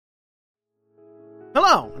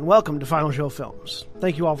Hello, and welcome to Final Show Films.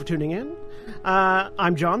 Thank you all for tuning in.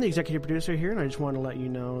 I'm John, the executive producer here, and I just want to let you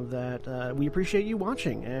know that we appreciate you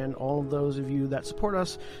watching, and all of those of you that support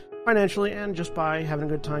us financially and just by having a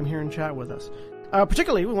good time here and chat with us.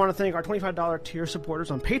 Particularly, we want to thank our $25 tier supporters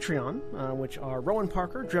on Patreon, which are Rowan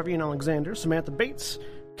Parker, Drevian Alexander, Samantha Bates,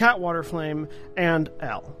 Cat Waterflame, and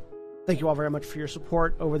Elle. Thank you all very much for your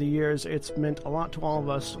support over the years. It's meant a lot to all of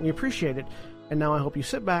us. We appreciate it, and now I hope you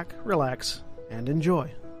sit back, relax, and enjoy.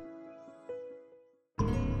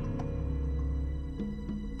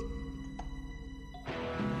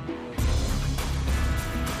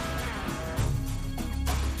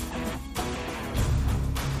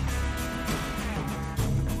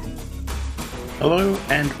 Hello,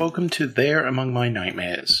 and welcome to There Among My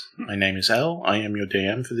Nightmares. My name is Al, I am your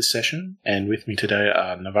DM for this session, and with me today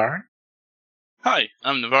are Navarin. Hi,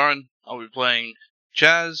 I'm Navarin. I'll be playing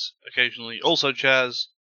Chaz, occasionally also Chaz,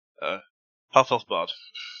 Half-Elf Bard.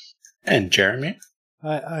 And Jeremy.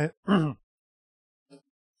 I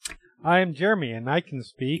am Jeremy, and I can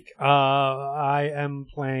speak. I am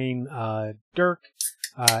playing Dirk,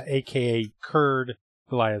 a.k.a. Kurd,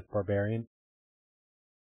 Goliath Barbarian.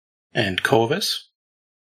 And Corvus.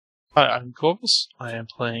 Hi, I'm Corvus. I am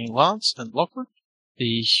playing Lance and Lockwood,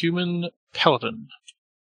 the human paladin.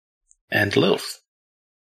 And Lilith.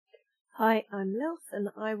 Hi, I'm Lilith, and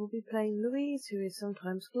I will be playing Louise, who is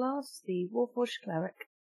sometimes Glass, the Warforged Cleric.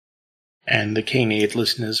 And the keen-eared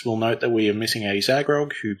listeners will note that we are missing a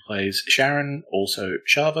Zagrog, who plays Sharon, also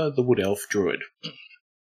Shava, the Wood Elf Druid.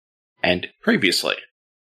 And previously,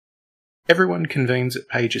 everyone convenes at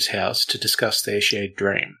Paige's house to discuss their shared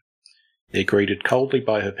dream. They're greeted coldly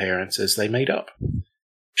by her parents as they meet up.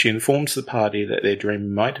 She informs the party that their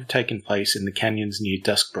dream might have taken place in the canyons near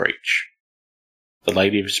Dusk Breach. The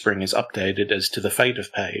Lady of Spring is updated as to the fate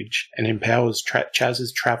of Paige, and empowers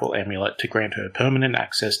Chaz's travel amulet to grant her permanent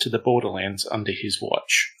access to the Borderlands under his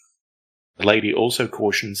watch. The Lady also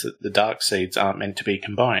cautions that the Dark Seeds aren't meant to be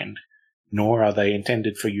combined, nor are they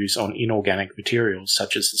intended for use on inorganic materials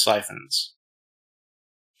such as the siphons.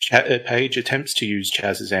 Paige attempts to use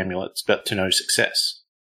Chaz's amulets, but to no success.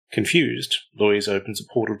 Confused, Louise opens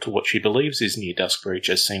a portal to what she believes is near Dusk Breach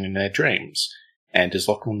as seen in their dreams, and as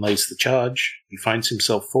Lachlan lays the charge, he finds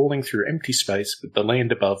himself falling through empty space with the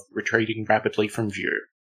land above retreating rapidly from view.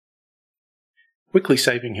 Quickly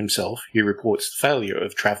saving himself, he reports the failure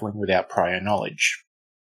of travelling without prior knowledge.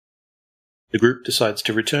 The group decides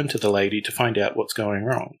to return to the Lady to find out what's going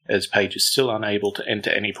wrong, as Paige is still unable to enter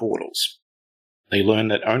any portals. They learn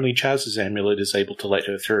that only Chaz's amulet is able to let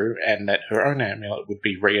her through, and that her own amulet would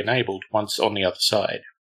be re-enabled once on the other side.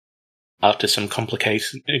 After some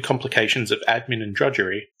complications of admin and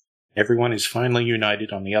drudgery, everyone is finally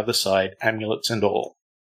united on the other side, amulets and all.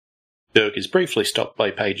 Dirk is briefly stopped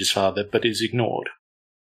by Paige's father, but is ignored.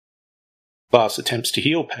 Glass attempts to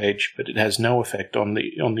heal Paige, but it has no effect on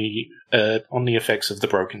the effects of the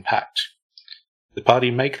broken pact. The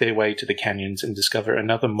party make their way to the canyons and discover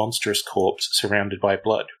another monstrous corpse surrounded by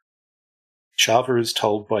blood. Shava is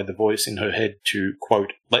told by the voice in her head to,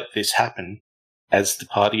 quote, let this happen, as the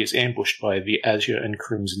party is ambushed by the Azure and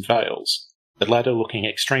Crimson Veils, the latter looking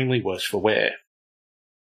extremely worse for wear.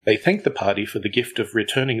 They thank the party for the gift of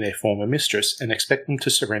returning their former mistress and expect them to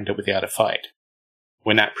surrender without a fight.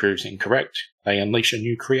 When that proves incorrect, they unleash a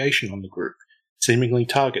new creation on the group, seemingly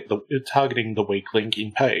targeting the weak link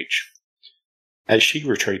in Paige. As she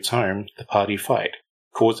retreats home, the party fight,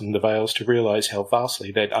 causing the Veils to realise how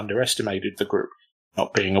vastly they'd underestimated the group,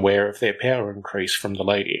 not being aware of their power increase from the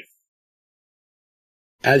Lady.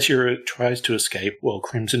 Azure tries to escape while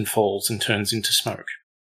Crimson falls and turns into smoke.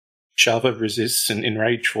 Shava resists an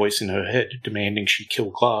enraged voice in her head demanding she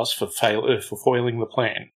kill Glass for foiling the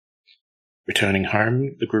plan. Returning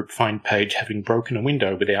home, the group find Paige having broken a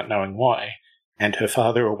window without knowing why, and her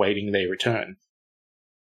father awaiting their return.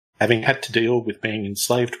 Having had to deal with being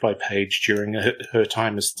enslaved by Paige during her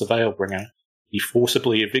time as the Veilbringer, he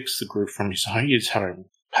forcibly evicts the group from his home,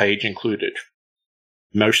 Paige included.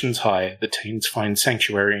 Emotions high, the teens find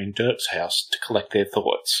sanctuary in Dirk's house to collect their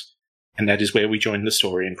thoughts, and that is where we join the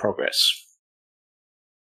story in progress.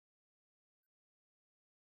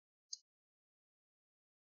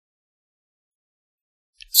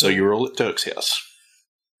 So you're all at Dirk's house.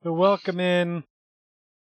 So welcome in.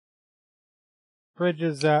 Bridge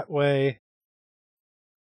is that way.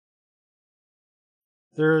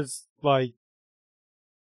 There's, like,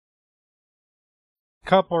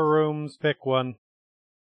 couple rooms, pick one.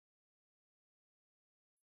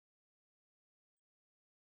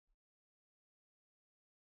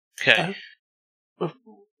 Okay.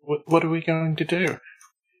 What are we going to do?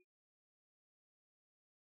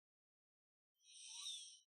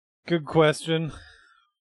 Good question.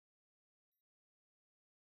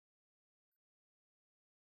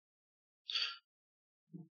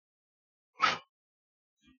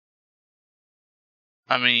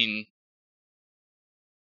 I mean,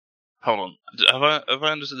 hold on. Have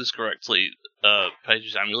I understood this correctly?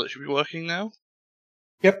 Paige's amulet should be working now?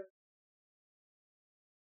 Yep.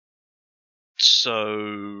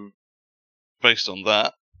 So, based on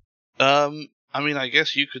that, I mean, I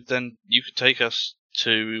guess you could take us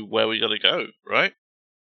to where we gotta go, right?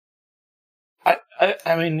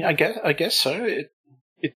 I mean, I guess so.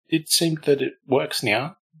 It seemed that it works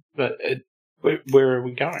now, but where are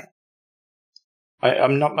we going?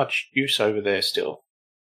 I'm not much use over there still.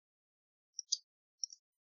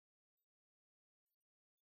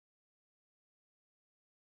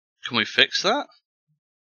 Can we fix that?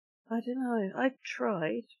 I don't know. I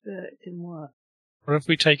tried, but it didn't work. What if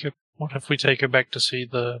we take her back to see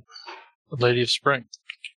the Lady of Spring?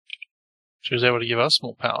 She was able to give us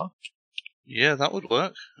more power. Yeah, that would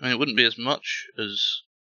work. I mean, it wouldn't be as much as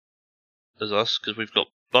us, because we've got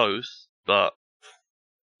both, but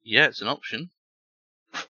yeah, it's an option.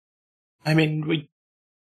 I mean,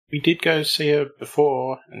 we did go see her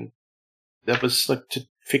before, and that was like to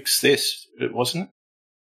fix this, wasn't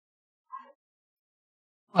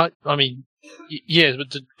it? I mean, yeah,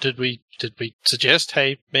 but did we suggest,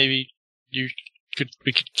 hey, maybe we could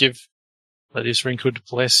give Lady of Spring could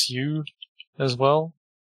bless you as well?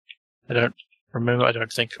 I don't remember. I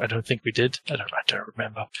don't think we did. I don't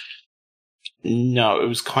remember. No, it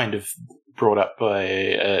was kind of brought up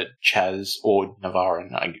by Chaz or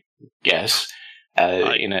Navarin, I guess,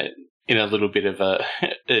 in a little bit of a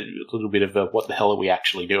what the hell are we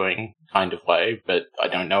actually doing kind of way. But I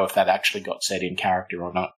don't know if that actually got said in character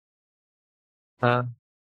or not.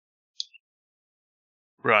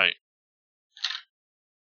 Right.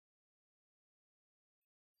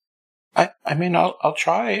 I mean, I'll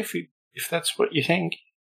try if that's what you think.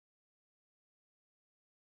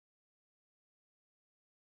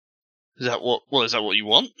 Is that what you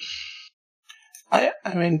want? I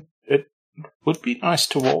mean, it would be nice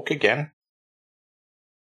to walk again.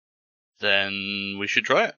 Then we should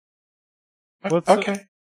try it. Okay.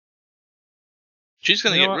 She's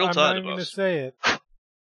going to get real I'm tired not of going to us. say it.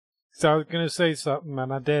 So I was going to say something,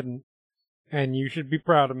 and I didn't. And you should be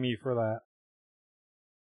proud of me for that.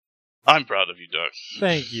 I'm proud of you, Doug.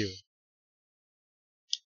 Thank you.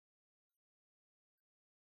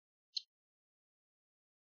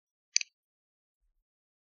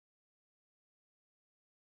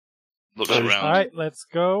 Looks All around. Alright, let's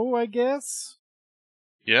go, I guess.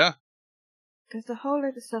 Yeah. There's a whole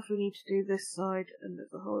load of stuff we need to do this side, and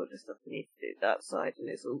there's a whole load of stuff we need to do that side, and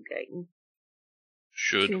it's all getting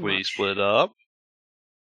Should too we much. split up?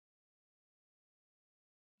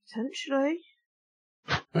 Potentially.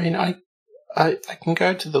 I mean, I can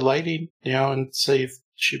go to the lady now and see if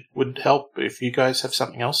she would help if you guys have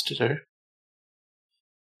something else to do.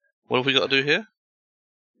 What have we got to do here?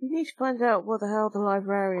 We need to find out what the hell the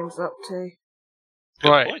librarian's up to. Good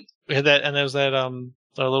Right. point. We had that, and there was that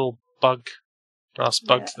little brass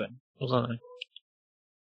bug thing, wasn't there?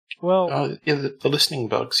 Well, Oh, yeah, the listening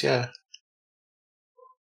bugs, yeah.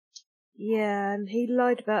 Yeah, and he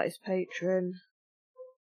lied about his patron.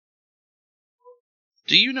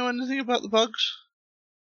 Do you know anything about the bugs?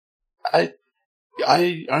 I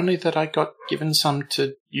only that I got given some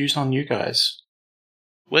to use on you guys.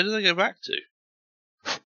 Where did they go back to?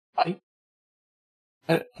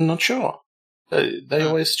 I'm not sure. They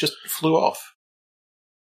always just flew off.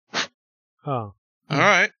 oh.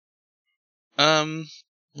 Alright.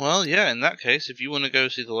 Well, yeah, in that case, if you want to go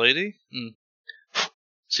see the lady and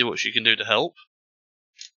see what she can do to help,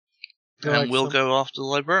 Feel and like we'll go after the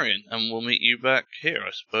librarian, and we'll meet you back here,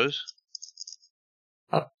 I suppose.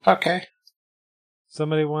 Okay.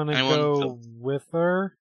 Somebody want to Anyone go feel- with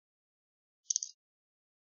her?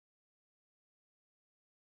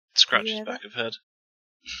 Scratch Yeah, his back of head.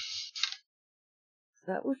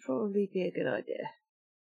 That would probably be a good idea.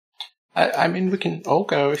 I mean, we can all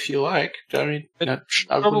go if you like. I mean, It no,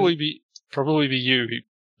 should I probably be you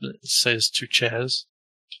who says to Chaz.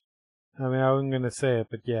 I mean, I wasn't going to say it,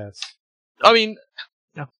 but yes. I mean,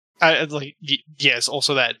 no, yes,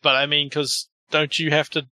 also that. But I mean, because don't you have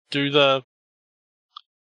to do the?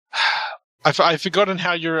 I've forgotten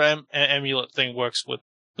how your amulet thing works with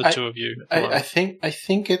the two of you. I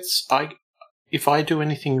think it's if I do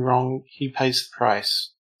anything wrong, he pays the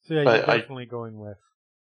price. So yeah, But you're definitely going with.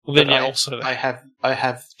 Well, then But yeah, also that. I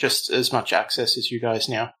have just as much access as you guys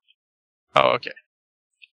now. Oh, okay.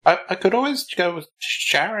 I could always go with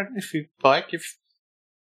Sharon if you like. If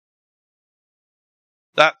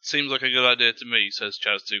That seems like a good idea to me, says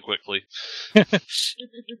Chaz too quickly.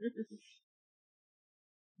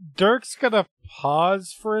 Dirk's gonna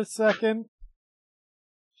pause for a second.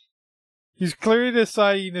 He's clearly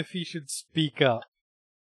deciding if he should speak up.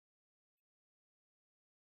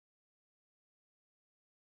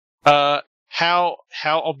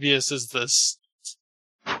 How obvious is this?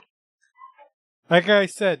 Like I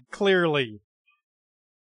said, clearly.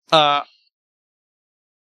 Come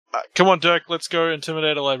on, Dirk, let's go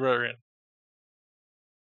intimidate a librarian.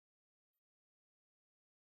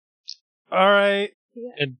 Alright.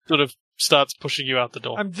 And sort of starts pushing you out the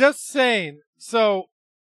door. I'm just saying. So,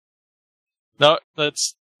 No,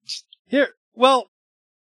 that's... here, well,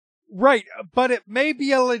 right, but it may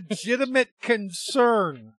be a legitimate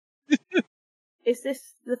concern. Is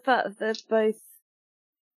this the fact that both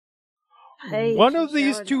Paige One and of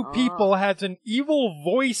these Sharon two are- people has an evil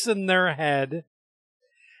voice in their head,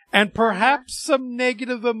 and perhaps some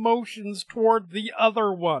negative emotions toward the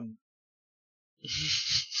other one.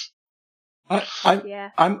 Yeah.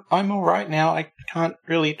 I'm all right now. I can't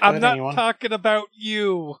really hurt I'm not anyone. talking about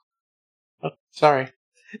you. Oh, sorry.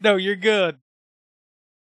 No, you're good.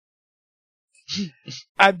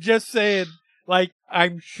 I'm just saying, like,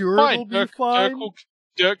 I'm sure it'll be fine.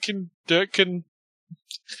 Dirk can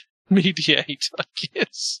mediate, I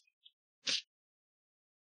guess.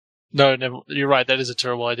 No, never. You're right. That is a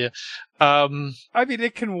terrible idea. I mean,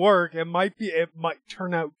 it can work. It might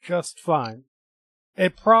turn out just fine.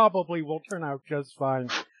 It probably will turn out just fine.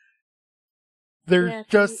 There's Yeah,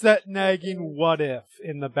 just that yeah. nagging what if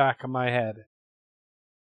in the back of my head.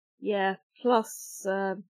 Yeah, plus,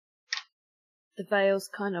 the Veil's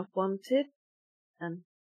kind of wanted, and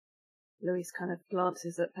Louis kind of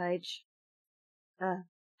glances at Paige.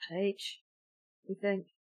 Paige, we think.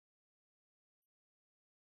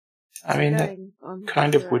 I mean, that Going on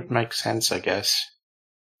kind your of would own. make sense, I guess.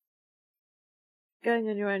 Going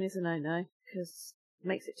on your own is a no-no, because it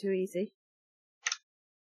makes it too easy.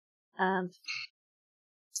 And,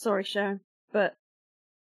 sorry Sharon, but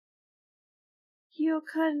you're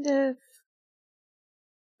kind of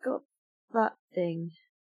got that thing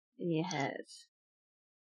in your head.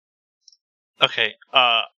 Okay,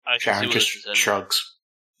 I can see Sharon what just this is in. shrugs.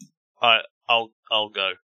 I'll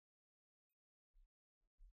go.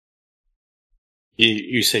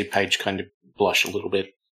 You see Paige kind of blush a little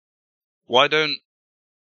bit. Why doesn't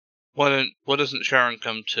Sharon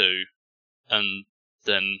come too, and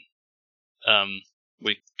then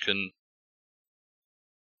we can,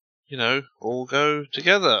 all go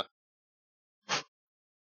together.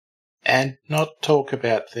 And not talk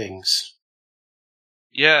about things.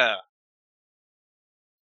 Yeah.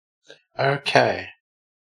 Okay.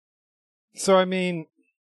 So, I mean,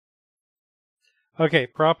 okay,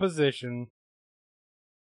 proposition.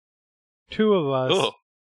 Two of us. Oh.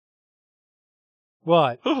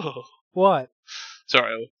 What? Oh. What?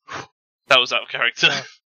 Sorry, that was out of character.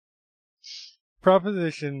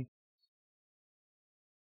 Proposition.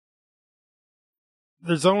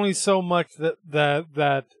 There's only so much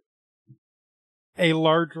that a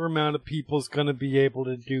larger amount of people is going to be able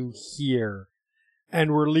to do here.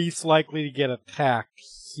 And we're least likely to get attacked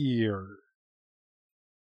here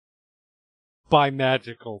by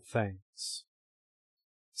magical things.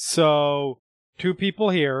 So, 2 people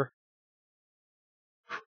here.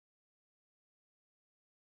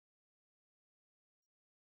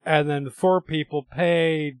 And then 4 people,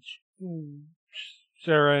 Paige,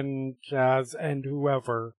 Sharon, Chaz, and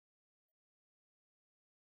whoever,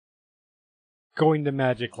 going to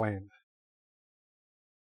Magic Land.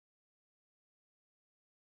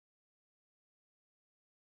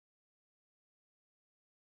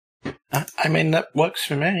 I mean, that works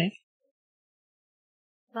for me.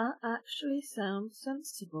 That actually sounds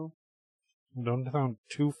sensible. Don't sound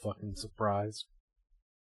too fucking surprised.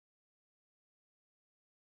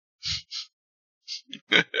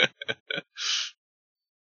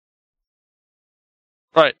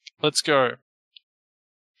 Right, let's go.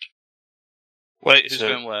 Wait, who's So-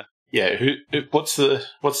 going where? Yeah. What's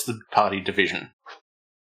the party division?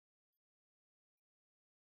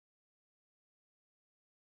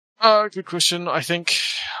 Good question. I think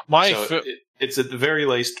my So it's at the very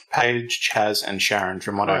least Paige, Chaz, and Sharon,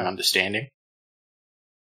 from what I'm Right. understanding.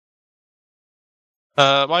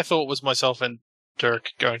 my thought was myself and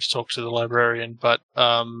Dirk going to talk to the librarian, but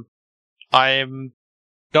I am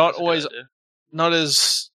not That's a good always idea.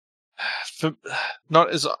 not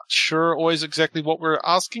as sure always exactly what we're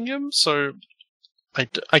asking him. So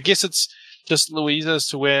I guess it's just Louise as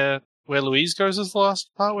to where Louise goes is the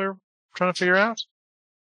last part we're trying to figure out.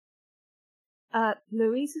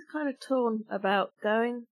 Louise is kind of torn about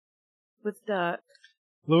going with Dirk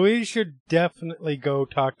Louise should definitely go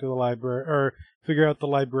talk to the library, or figure out the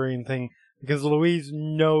librarian thing, because Louise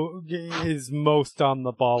is most on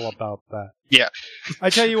the ball about that. Yeah. I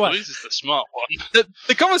tell you what. Louise is the smart one.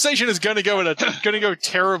 The conversation is going to go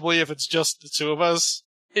terribly if it's just the two of us.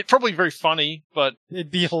 It's probably very funny, but It'd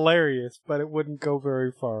be hilarious, but it wouldn't go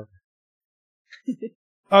very far.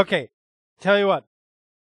 Okay, tell you what.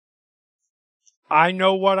 I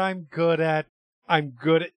know what I'm good at. I'm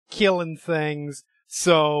good at killing things.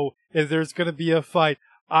 So, if there's gonna be a fight,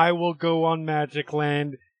 I will go on Magic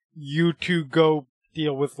Land. You two go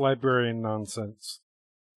deal with librarian nonsense.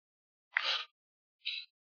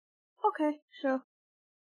 Okay, sure.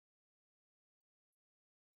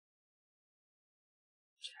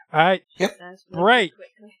 Alright, There's Great.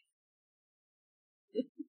 quickly.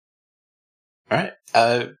 Alright,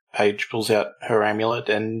 Paige pulls out her amulet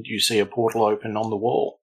and you see a portal open on the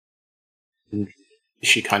wall. And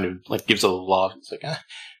she kind of like gives a little laugh. It's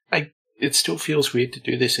like, it still feels weird to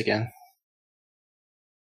do this again.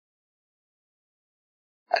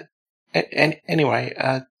 Anyway,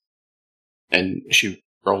 and she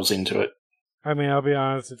rolls into it. I mean, I'll be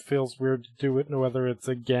honest, it feels weird to do it, whether it's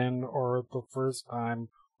again, or the first time,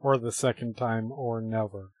 or the second time, or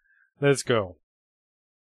never. Let's go.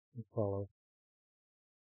 Follow.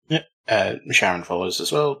 Sharon follows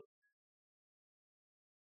as well.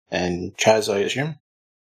 And Chaz, I assume?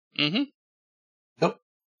 Mm-hmm. Yep.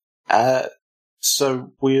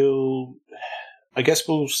 So I guess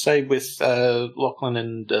we'll stay with Lachlan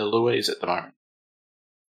and Louise at the moment.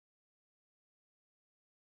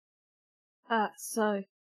 So,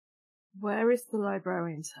 where is the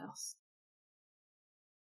librarian's house?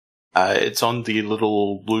 It's on the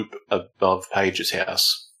little loop above Paige's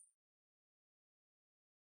house.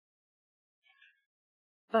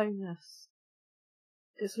 Bonus.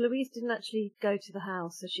 Because Louise didn't actually go to the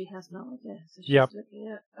house, so she has no idea. So she's Yep. looking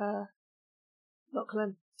at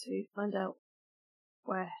Lachlan to find out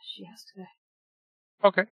where she has to go.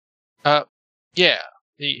 okay. Yeah,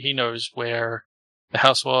 he knows where the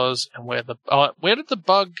house was and where did the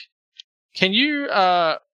bug? Can you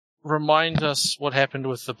remind us what happened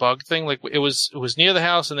with the bug thing? Like it was near the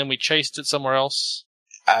house and then we chased it somewhere else.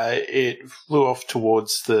 It flew off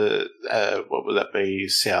towards the what would that be?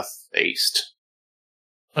 Southeast.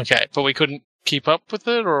 Okay, but we couldn't keep up with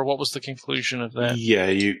it, or what was the conclusion of that? Yeah,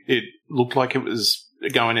 it looked like it was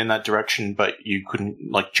going in that direction, but you couldn't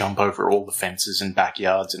like jump over all the fences and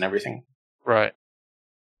backyards and everything. Right.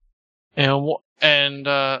 And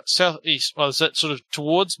southeast, well, is that sort of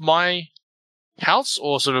towards my house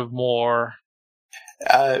or sort of more?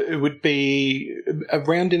 It would be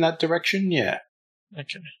around in that direction, yeah.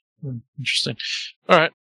 Okay. Interesting.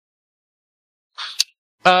 Alright.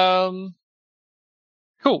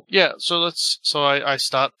 Cool. Yeah, so I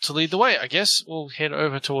start to lead the way, I guess. We'll head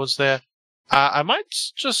over towards there. I might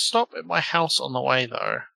just stop at my house on the way,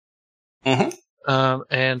 though. Mm-hmm.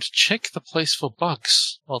 And check the place for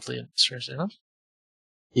bugs, oddly enough.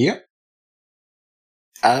 Yep.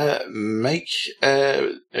 I mean,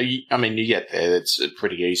 you get there. It's a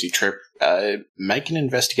pretty easy trip. Make an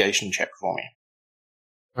investigation check for me.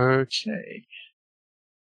 Okay.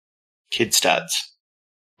 Kid stats.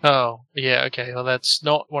 Oh, yeah, okay. Well, that's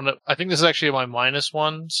not one of... I think this is actually my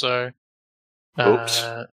 -1, so... Oops.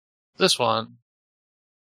 This one.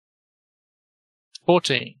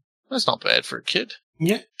 14. That's not bad for a kid.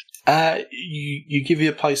 Yeah. You give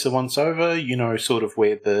your place a once over, you know sort of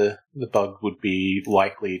where the bug would be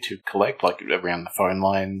likely to collect, like around the phone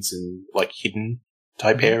lines and like hidden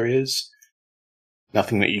type areas.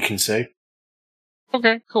 Nothing that you can see.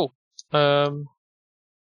 Okay, cool.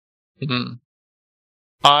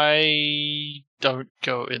 I don't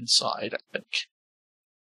go inside, I think.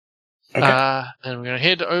 Okay. And we're going to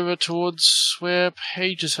head over towards where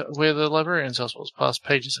the librarian's house was, past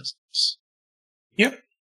Paige's house. Yep.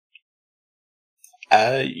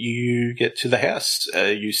 You get to the house.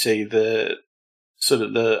 You see the sort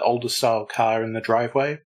of the older style car in the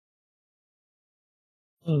driveway.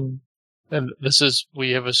 And this is,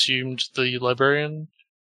 we have assumed the librarian?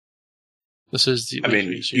 This is the... I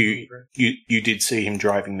mean, you did see him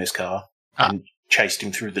driving this car and chased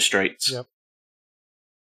him through the streets. Yep.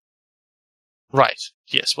 Right.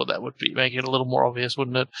 Yes, well, that would make it a little more obvious,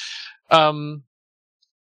 wouldn't it?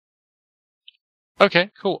 Okay,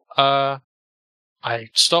 cool. I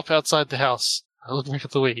stop outside the house. I look back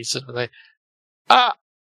at Louise and I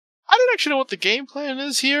don't actually know what the game plan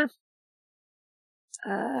is here.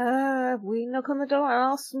 We knock on the door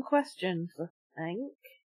and ask some questions, I think.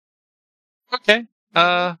 Okay.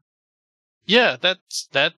 Yeah,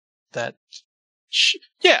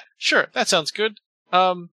 yeah, sure. That sounds good.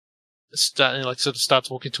 sort of starts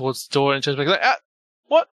walking towards the door and turns back like,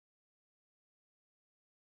 what?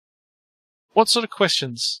 What sort of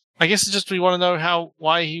questions? I guess it's just we want to know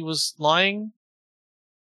why he was lying.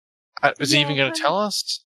 Is he even going to tell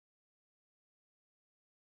us?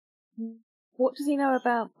 What does he know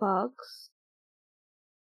about bugs?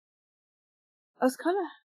 I was kind of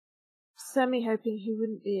semi-hoping he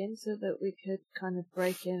wouldn't be in so that we could kind of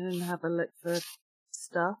break in and have a look for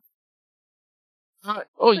stuff. Oh,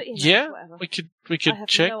 But, yeah, whatever. we could I have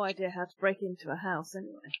check. no idea how to break into a house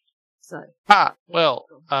anyway. So.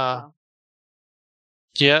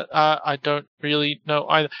 Yeah, I don't really know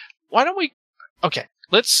either. Why don't we? Okay,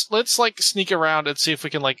 let's like sneak around and see if we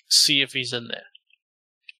can like see if he's in there.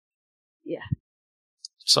 Yeah.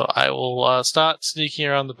 So I will start sneaking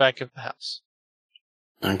around the back of the house.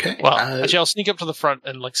 Okay. Well, actually, I'll sneak up to the front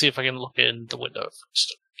and like see if I can look in the window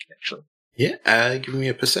first. Actually. Yeah. Give me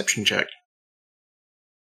a perception check.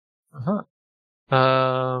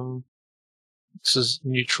 This is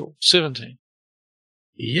neutral. 17.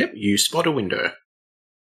 Yep. You spot a window.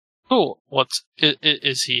 Cool.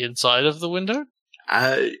 Is he inside of the window?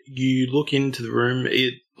 You look into the room.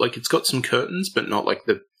 It's got some curtains, but not like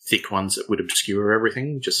the thick ones that would obscure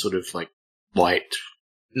everything. Just sort of like light,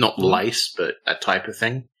 not lace, but that type of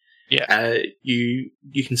thing. Yeah. You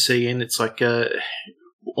can see in. It's like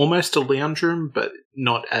almost a lounge room, but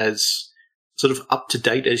not as sort of up to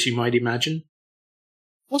date as you might imagine.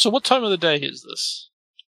 Also, what time of the day is this?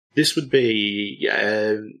 This would be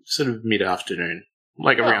sort of mid-afternoon,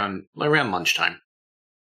 around lunchtime.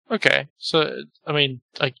 Okay, so I mean,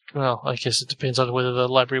 I guess it depends on whether the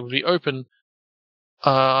library would be open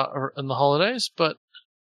in the holidays, but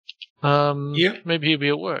maybe he'll be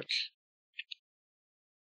at work.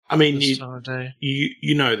 I mean, this time of day.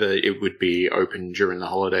 you know that it would be open during the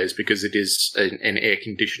holidays because it is an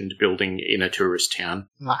air-conditioned building in a tourist town.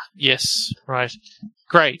 Yes, right.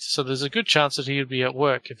 Great. So there's a good chance that he would be at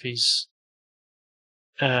work if he's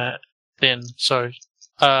then. So,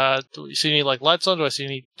 do you see any like lights on? Do I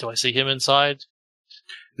see him inside?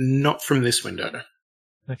 Not from this window.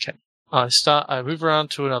 Okay. I move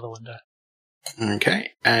around to another window.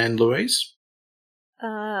 Okay. And Louise?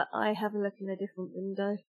 I have a look in a different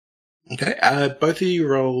window. Okay. Both of you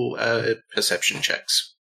roll perception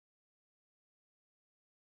checks.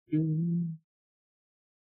 Ooh,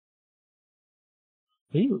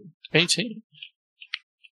 18.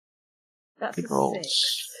 That's Big a rolls.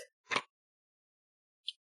 6.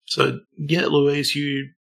 So, yeah, Louise,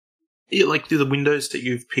 like the windows that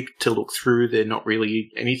you've picked to look through, they're not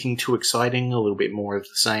really anything too exciting, a little bit more of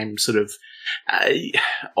the same sort of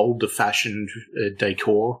older-fashioned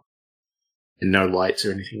decor, and no lights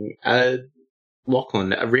or anything.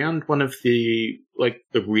 Lachlan, around one of the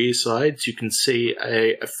rear sides, you can see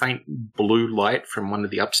a faint blue light from one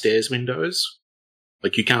of the upstairs windows.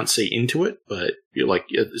 Like, you can't see into it, but you're like,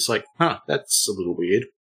 it's like, that's a little weird.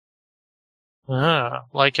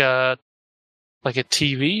 Like a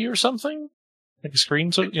TV or something? Like a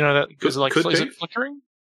screen, so that is it flickering?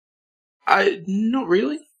 Not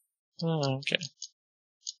really. Oh, okay.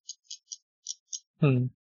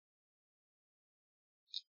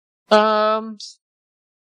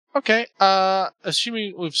 Okay.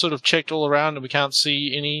 Assuming we've sort of checked all around and we can't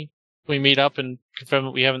see any, we meet up and confirm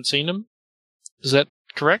that we haven't seen them. Is that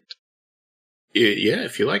correct? Yeah,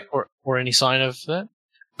 if you like. Or any sign of that?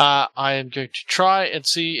 I am going to try and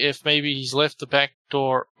see if maybe he's left the back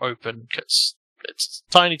door open, because it's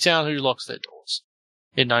a tiny town who locks their doors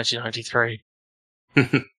in 1993.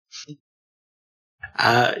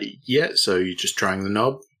 Yeah, so you're just trying the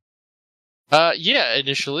knob? Yeah,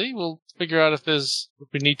 initially. We'll figure out if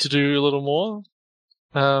we need to do a little more,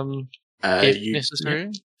 if necessary.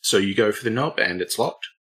 Yeah. So you go for the knob and it's locked?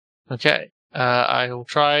 Okay. I will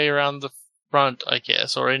try around the front, I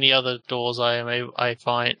guess, or any other doors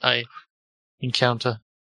I encounter.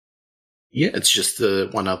 Yeah, it's just the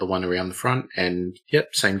one other one around the front, and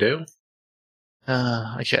yep, same deal.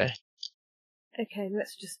 Okay. Okay,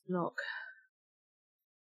 let's just knock.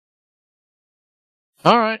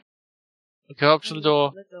 Alright. Go up to the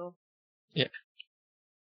door. Yeah.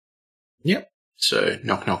 Yep. So,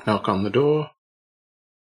 knock, knock, knock on the door.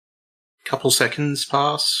 Couple seconds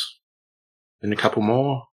pass. Then a couple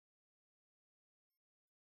more.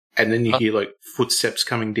 And then you hear, footsteps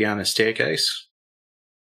coming down a staircase.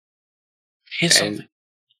 Here's something.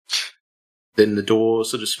 Then the door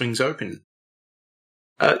sort of swings open.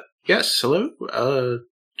 Yes, hello?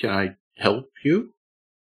 Can I help you?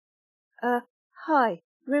 Hi.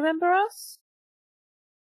 Remember us?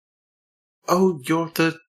 Oh, you're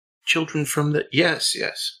the children from the... Yes.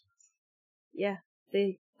 Yeah,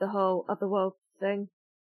 the whole otherworld thing.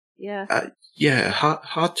 Yeah. Yeah,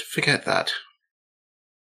 hard to forget that.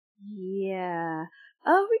 Yeah.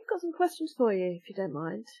 Oh, we've got some questions for you, if you don't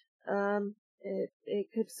mind.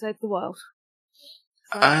 It could save the world.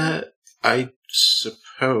 I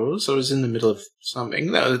suppose I was in the middle of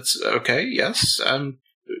something. That's okay, yes.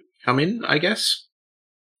 Come in, I guess.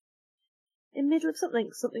 In the middle of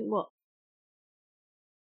something? Something what?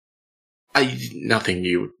 Nothing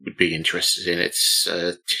you would be interested in. It's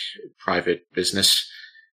private business.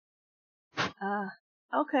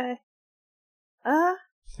 Okay.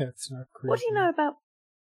 That's not creepy. What do you know about,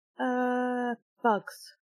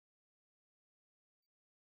 bugs?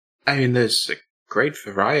 I mean, there's a great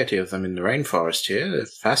variety of them in the rainforest here. They're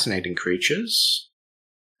fascinating creatures.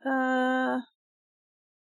 Kind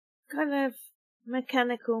of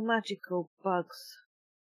mechanical, magical bugs.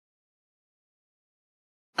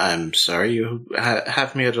 I'm sorry, you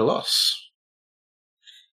have me at a loss.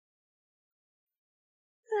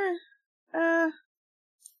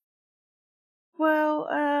 Well,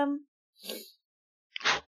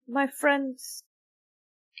 my friends,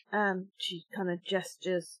 she kind of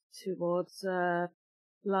gestures towards,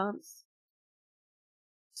 Lance,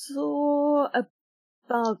 saw a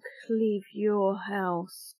bug leave your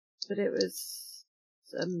house, but it was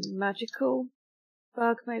a magical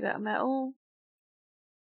bug made out of metal.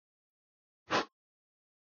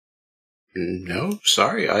 No,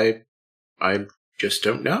 sorry, I just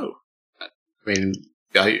don't know. I mean,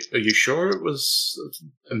 are you sure it was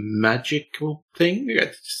a magical thing?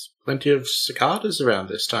 There's plenty of cicadas around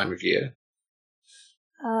this time of year.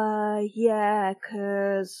 Yeah,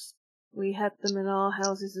 'cause we had them in our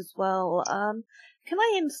houses as well. Can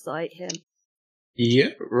I insight him?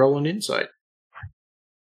 Yeah, roll an insight.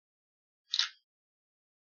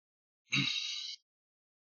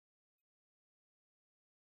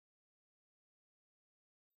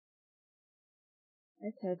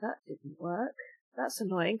 Okay, that didn't work. That's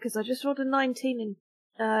annoying, because I just rolled a 19 in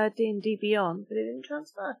D&D Beyond, but it didn't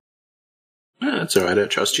transfer. That's alright, I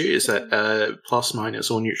trust you. Is that plus, minus,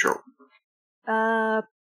 or neutral? That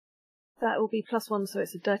will be +1, so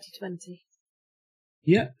it's a dirty 20.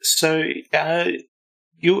 Yeah, so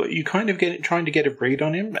you kind of trying to get a read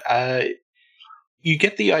on him. You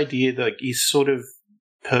get the idea that he's sort of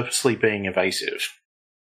purposely being evasive.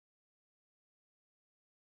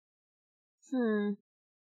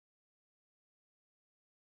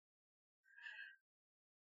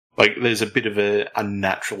 Like, there's a bit of a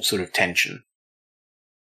unnatural sort of tension.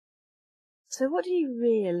 So what do you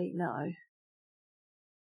really know?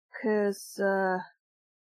 'Cause,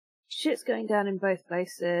 shit's going down in both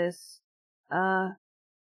places. One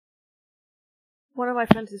of my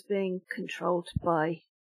friends is being controlled by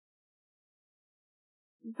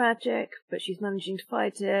magic, but she's managing to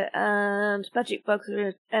fight it, and magic bugs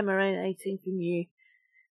are emanating from you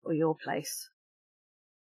or your place.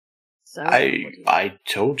 So I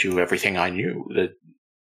told you everything I knew. That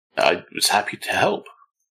I was happy to help.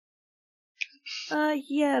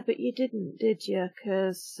 Yeah, but you didn't, did you?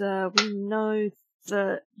 'Cause we know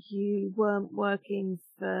that you weren't working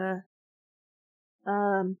for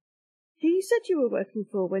who you said you were working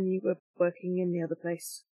for when you were working in the other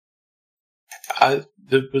place.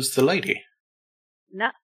 There was the lady.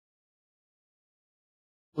 Nah.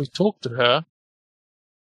 We talked to her.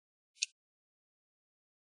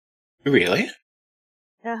 Really?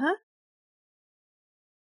 Uh-huh.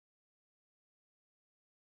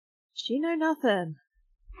 She know nothing.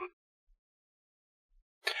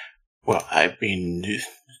 Well, I mean,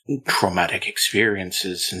 traumatic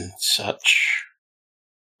experiences and such.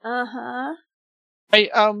 Uh-huh. Hey,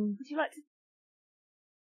 Would you like to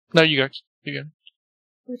no, you go. You go.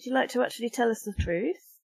 Would you like to actually tell us the truth?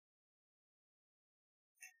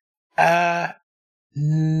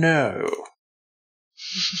 No.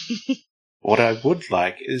 What I would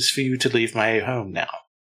like is for you to leave my home now.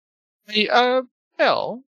 Hey,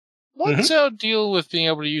 Mel, what's our deal with being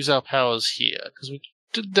able to use our powers here? Because we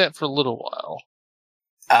did that for a little while.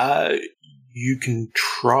 You can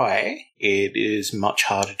try. It is much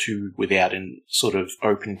harder to without a sort of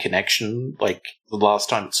open connection. Like, the last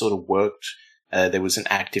time it sort of worked, there was an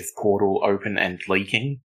active portal open and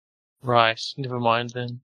leaking. Right, never mind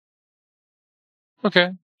then.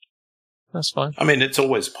 Okay. That's fine. I mean, it's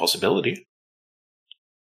always a possibility.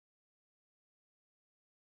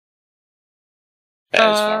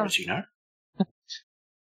 As far as you know.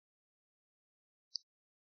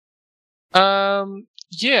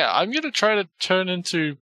 Yeah, I'm gonna try to turn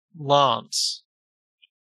into Lance.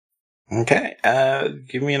 Okay,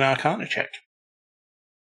 give me an Arcana check.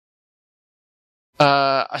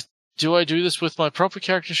 Do I do this with my proper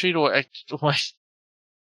character sheet or my...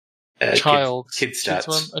 child kid stats.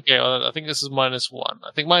 one? Okay, I think this is -1.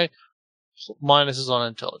 I think my minus is on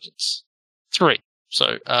intelligence. 3.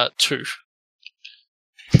 So, 2.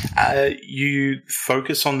 You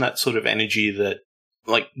focus on that sort of energy that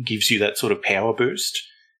gives you that sort of power boost.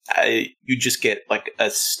 You just get a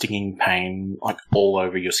stinging pain all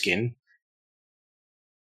over your skin.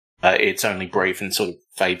 It's only brief and sort of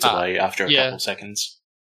fades away after a couple seconds.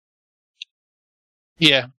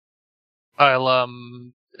 Yeah, I'll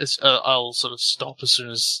sort of stop as soon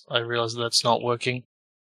as I realize that's not working.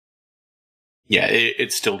 Yeah,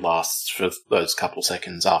 it still lasts for those couple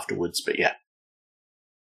seconds afterwards, but yeah.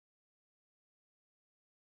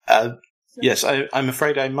 Yes, I'm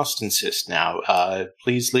afraid I must insist now.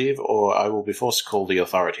 Please leave, or I will be forced to call the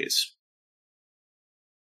authorities.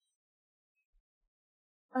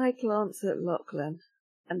 I glance at Lachlan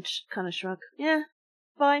and kind of shrug. Yeah,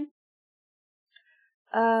 fine.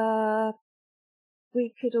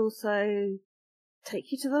 We could also take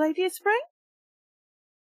you to the Lady of Spring?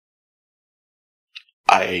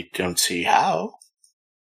 I don't see how.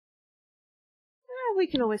 Yeah, we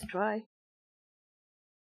can always try.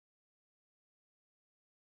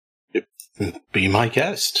 Be my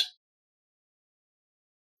guest.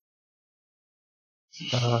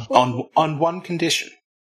 On one condition.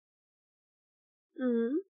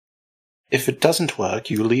 Hmm. If it doesn't work,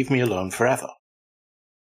 you leave me alone forever.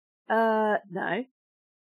 No.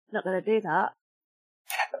 Not gonna do that.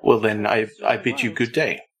 Well then, I bid you good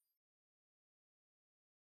day.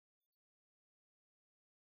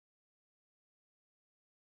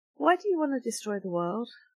 Why do you want to destroy the world?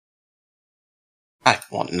 I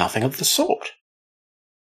want nothing of the sort.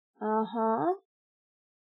 Uh-huh.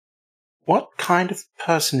 What kind of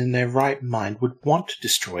person in their right mind would want to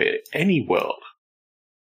destroy any world?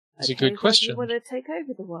 That's a good question. You want to take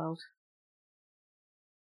over the world?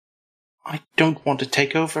 I don't want to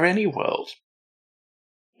take over any world.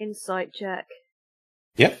 Insight check.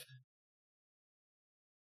 Yep.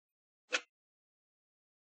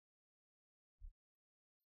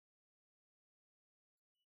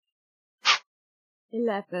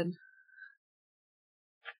 $11.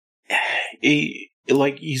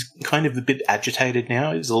 He's kind of a bit agitated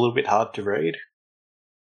now. It's a little bit hard to read.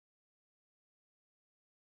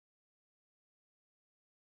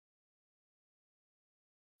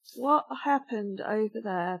 What happened over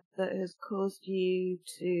there that has caused you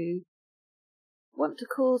to want to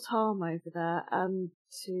cause harm over there and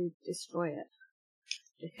to destroy it?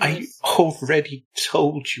 Because... I already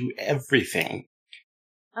told you everything.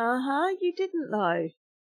 Uh-huh, you didn't though.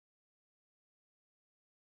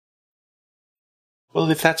 Well,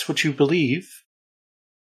 if that's what you believe...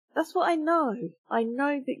 That's what I know. I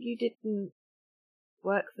know that you didn't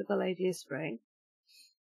work for the Lady of Spring.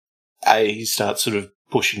 He starts sort of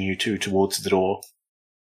pushing you two towards the door.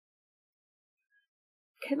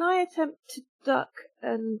 Can I attempt to duck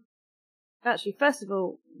and... Actually, first of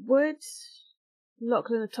all, would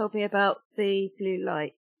Lachlan have told me about the blue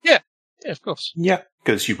light? Yeah, of course. Yeah,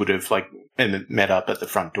 because you would have met up at the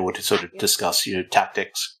front door to sort of discuss your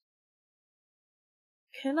tactics.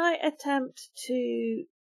 Can I attempt to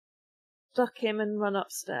duck him and run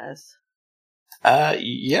upstairs?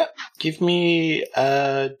 Yeah. Give me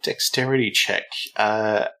a dexterity check.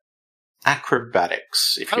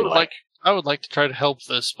 Acrobatics, if you like. I would like to try to help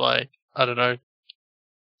this by, I don't know,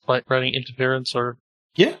 like running interference or...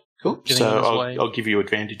 Yeah, cool. So I'll give you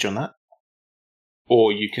advantage on that.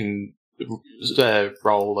 Or you can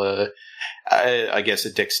roll, I guess,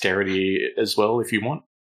 a dexterity as well, if you want.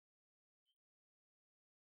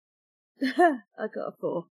 I got a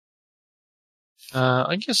 4.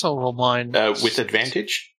 I guess I'll roll mine. With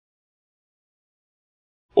advantage?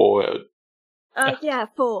 Or... yeah,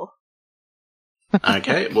 4.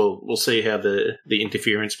 Okay, well, we'll see how the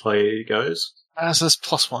interference play goes. So that's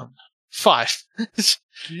 +1. 5.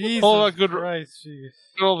 Jesus all the good, Christ, jeez.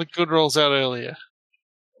 all the good rolls out earlier.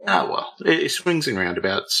 Ah, well, it swings and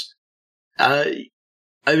roundabouts. I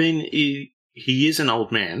mean, he is an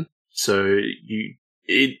old man, so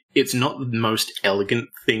it's not the most elegant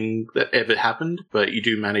thing that ever happened, but you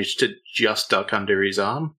do manage to just duck under his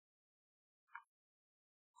arm.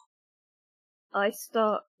 I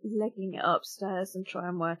start legging it upstairs and try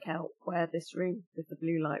and work out where this room with the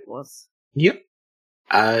blue light was. Yep.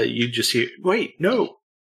 You just hear, wait, no!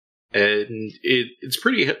 And it's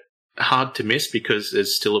pretty hard to miss because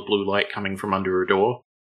there's still a blue light coming from under a door.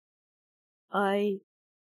 I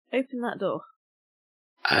open that door.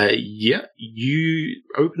 Yeah, you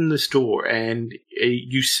open this door and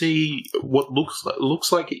you see what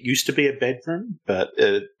looks like it used to be a bedroom, but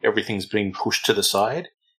everything's been pushed to the side.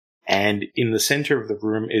 And in the center of the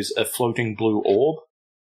room is a floating blue orb.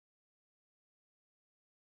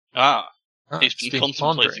 Ah, Ah, he's it's been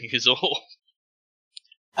contemplating his all.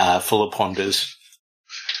 Full of ponders.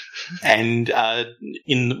 And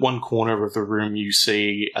in one corner of the room, you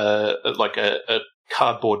see like a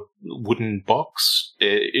cardboard wooden box.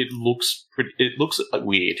 It looks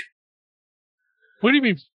weird. What do you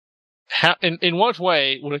mean? How? In what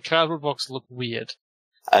way would a cardboard box look weird?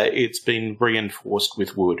 It's been reinforced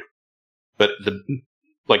with wood, but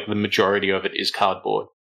the majority of it is cardboard.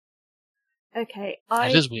 Okay,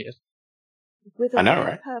 That is weird. with I know, a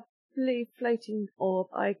right? blue floating orb,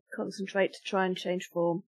 I concentrate to try and change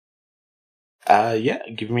form. Yeah,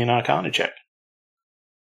 give me an Arcana check.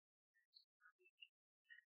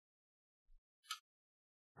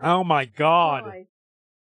 Oh my god. Why?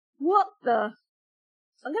 What the?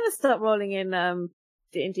 I'm going to start rolling in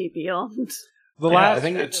D&D Beyond. The Yeah, last I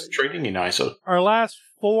think it's treating you nicer. our last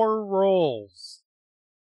 4 rolls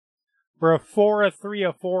were a 4, a 3,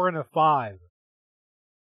 a 4, and a 5.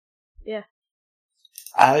 Yeah.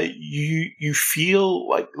 You feel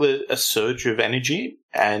like a surge of energy,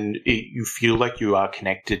 and you feel like you are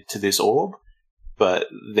connected to this orb, but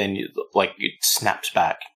then it snaps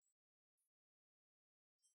back.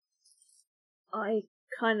 I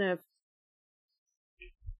kind of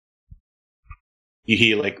You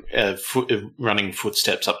hear running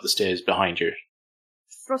footsteps up the stairs behind you.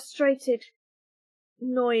 frustrated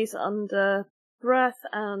noise under breath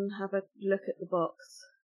and have a look at the box.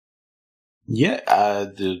 Yeah,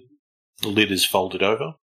 the lid is folded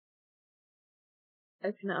over.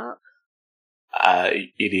 Open it up.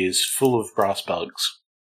 It is full of brass bugs.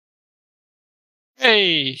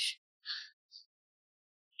 Hey,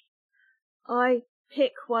 I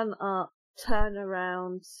pick one up, turn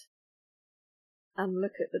around, and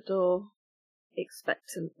look at the door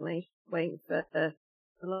expectantly, waiting for the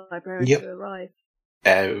librarian Yep. to arrive.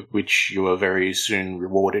 Which you are very soon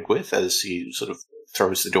rewarded with as he sort of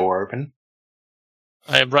throws the door open.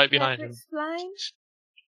 I am right Care behind to him. explain?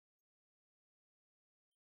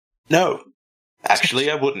 No, actually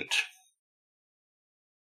I wouldn't.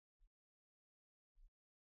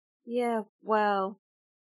 Yeah, well,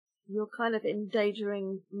 you're kind of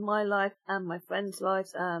endangering my life and my friends'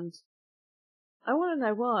 lives, and I want to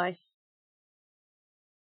know why.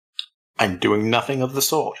 I'm doing nothing of the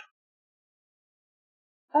sort.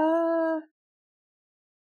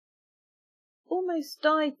 Almost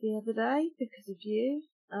died the other day because of you.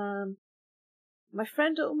 My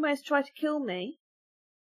friend almost tried to kill me.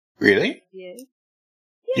 Really? You?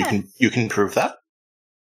 You Yes. can prove that?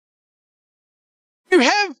 You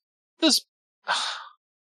have this.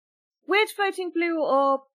 Weird floating blue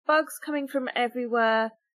orb, bugs coming from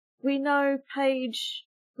everywhere. We know Paige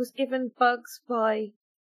was given bugs by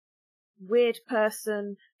weird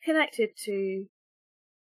person connected to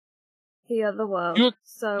the other world.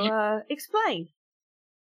 Explain.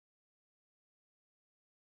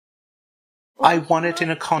 I won it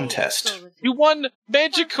in a contest. You won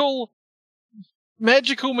magical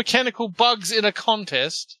mechanical bugs in a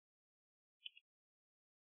contest.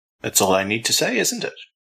 That's all I need to say, isn't it?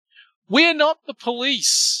 We're not the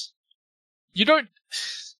police. You don't.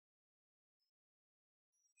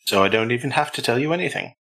 So I don't even have to tell you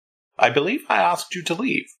anything. I believe I asked you to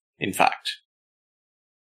leave, in fact.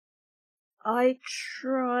 I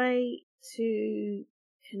try to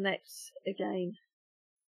connect again.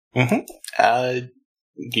 Mm-hmm.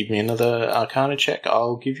 Give me another Arcana check.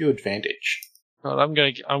 I'll give you advantage. God, I'm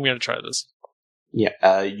gonna try this.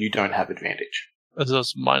 Yeah, you don't have advantage. This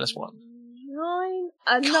is -1.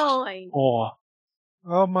 9.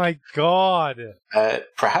 Oh my god.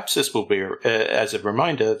 Perhaps this will be as a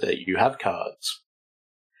reminder that you have cards,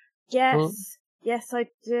 Yes. Yes, I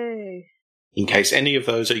do. in case any of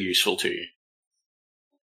those are useful to you.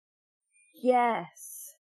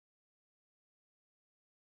 Yes.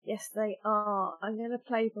 Yes, they are. I'm going to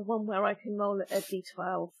play the one where I can roll a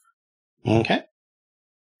d12. Okay.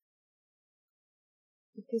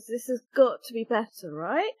 Because this has got to be better,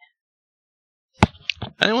 right?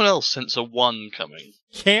 Anyone else sense a 1 coming?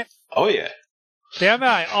 Can't. Oh, yeah. Damn it,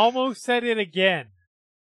 I almost said it again.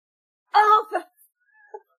 Oh,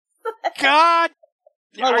 God!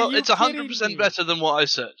 Oh, well, Are you it's kidding 100% me? better than what I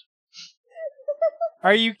said.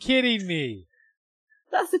 Are you kidding me?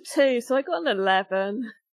 that's a 2, so I got an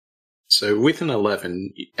 11. So with an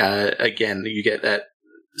 11, again, you get that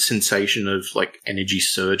sensation of, energy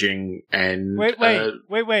surging and...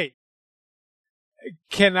 Wait.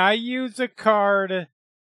 Can I use a card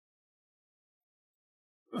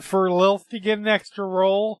for Lilith to get an extra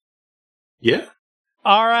roll? Yeah.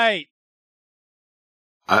 Alright.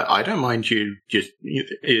 I don't mind you just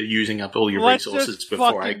using up all your Let's resources just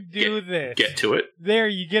before I fucking do this. get to it. There,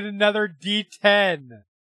 you get another D10.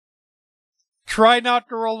 Try not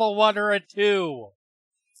to roll a 1 or a 2.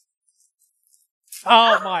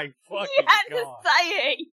 Oh my fucking You had to god. say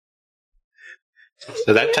it!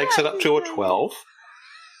 So that takes it up to a 12.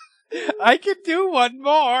 I can do one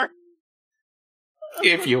more.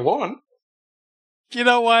 If you want. You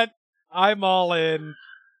know what? I'm all in.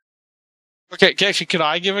 Okay, actually, can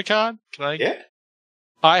I give a card? Can I? Yeah.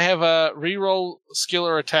 I have a reroll skill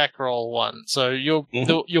or attack roll 1. So your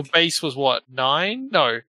base was what? 9?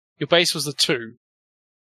 No, your base was the 2.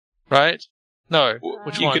 Right? No.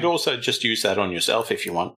 Which You one? could also just use that on yourself if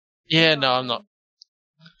you want. Yeah, no, I'm not.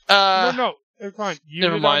 No, it's fine. Use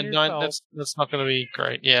Never it on mind. yourself. That's not going to be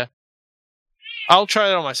great. Yeah, I'll try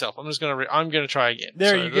it on myself. I'm just going to. I'm going to try again.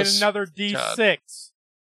 There, So you get another D6. card.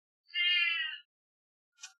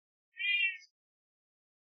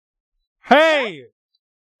 Hey,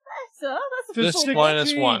 Better, that's a to This full 16.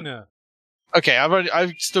 minus 1. Okay,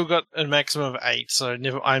 I've still got a maximum of 8, so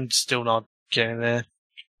I'm still not getting there.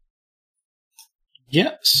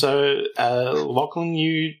 Yeah, so Lachlan,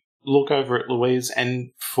 you look over at Louise,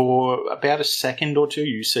 and for about a second or two,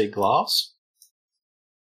 you see glass.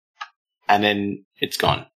 And then it's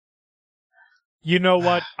gone. You know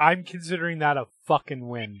what? I'm considering that a fucking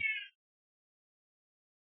win.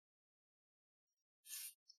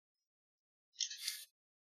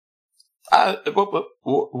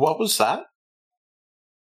 What was that?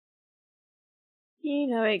 You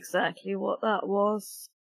know exactly what that was.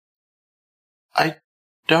 I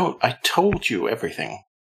don't. I told you everything.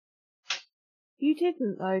 You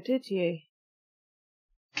didn't though, did you?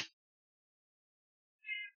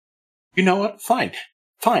 You know what? Fine.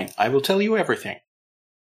 Fine. I will tell you everything.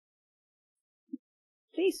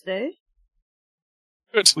 Please do.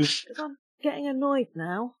 Good. Because I'm getting annoyed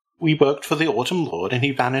now. We worked for the Autumn Lord, and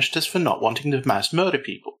he banished us for not wanting to mass murder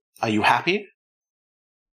people. Are you happy?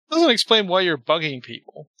 Doesn't explain why you're bugging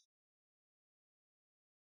people.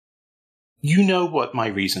 You know what my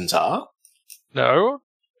reasons are. No,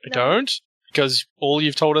 I No. don't. Because all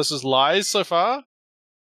you've told us is lies so far.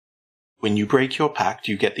 When you break your pact,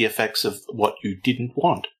 you get the effects of what you didn't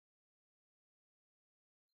want.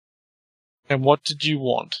 And what did you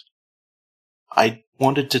want? I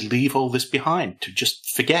wanted to leave all this behind, to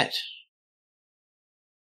just forget.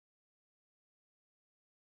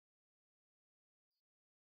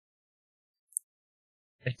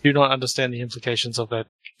 I do not understand the implications of that.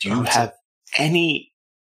 Do you have any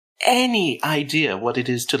idea what it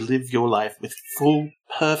is to live your life with full,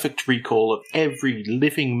 perfect recall of every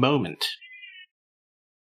living moment?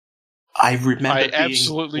 I remember I being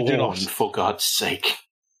absolutely do born, not. for God's sake.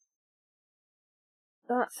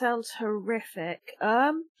 That sounds horrific.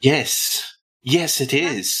 Yes, it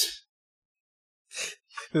is.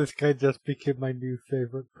 This guy just became my new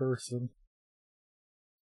favorite person.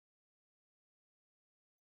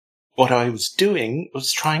 What I was doing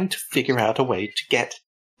was trying to figure out a way to get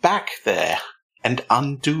back there and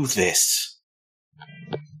undo this.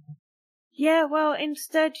 Yeah, well,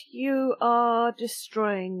 instead you are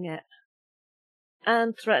destroying it.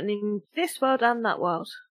 And threatening this world and that world.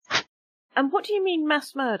 And what do you mean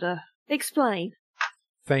mass murder? Explain.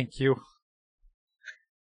 Thank you.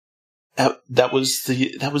 That was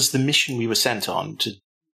the mission we were sent on, to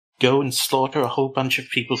go and slaughter a whole bunch of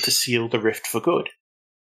people to seal the rift for good.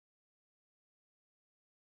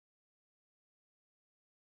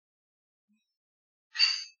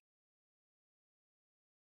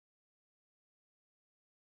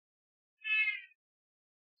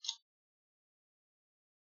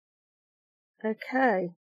 Okay.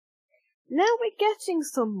 Now we're getting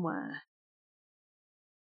somewhere.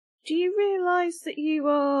 Do you realise that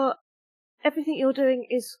everything you're doing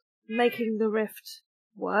is making the rift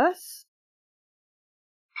worse?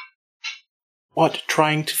 What,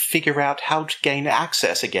 trying to figure out how to gain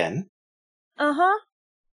access again? Uh-huh.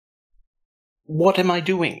 What am I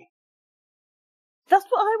doing? That's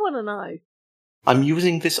what I want to know. I'm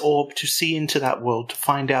using this orb to see into that world to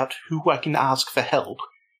find out who I can ask for help,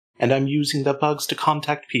 and I'm using the bugs to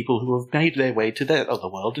contact people who have made their way to that other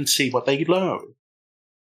world and see what they learn.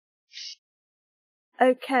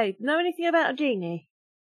 Okay, know anything about a genie?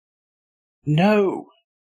 No.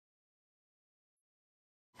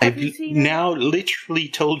 Have I've you seen it? now literally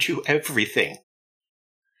told you everything.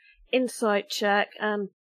 Insight check and...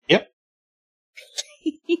 Yep.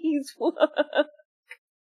 Please work.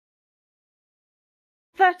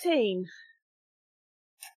 13.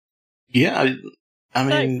 Yeah, I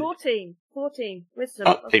mean... No, 14. 14. Wisdom.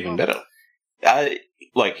 Oh, That's even one. better.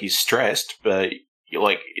 He's stressed, but,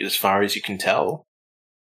 as far as you can tell,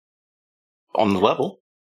 on the level.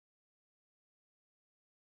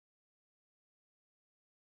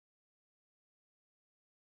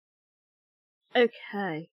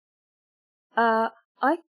 Okay. I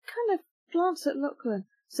kind of glance at Lachlan.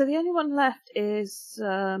 So the only one left is,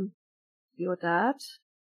 your dad?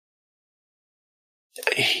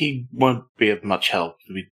 He won't be of much help.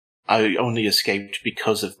 I only escaped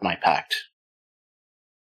because of my pact.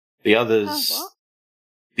 The others... What?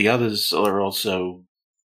 The others are also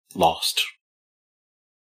lost.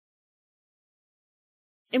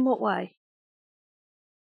 In what way?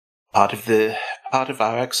 Part of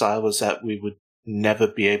our exile was that we would never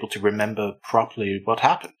be able to remember properly what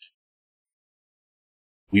happened.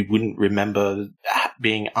 We wouldn't remember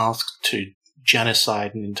being asked to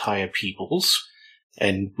genocide an entire peoples,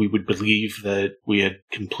 and we would believe that we had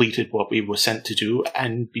completed what we were sent to do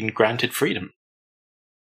and been granted freedom.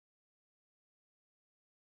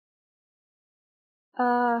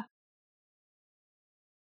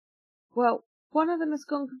 Well, one of them has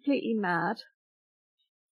gone completely mad.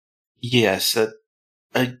 Yes, that,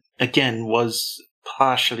 again, was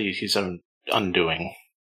partially his own undoing.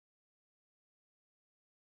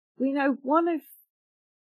 We know one of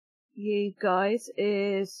you guys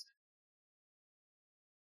is...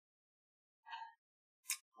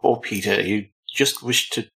 Poor Peter, he just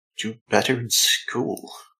wished to do better in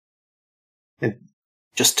school. And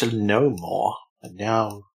just to know more, and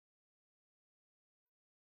now...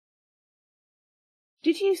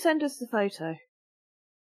 Did you send us the photo?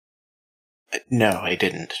 No, I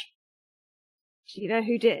didn't. Do you know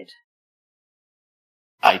who did?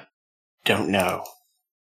 I don't know.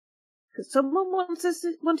 Because someone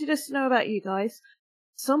wanted us to know about you guys.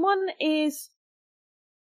 Someone has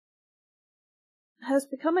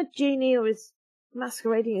become a genie or is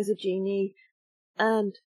masquerading as a genie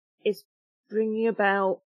and is bringing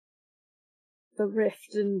about the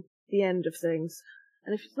rift and the end of things.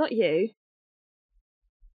 And if it's not you,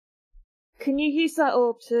 can you use that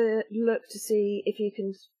orb to look to see if you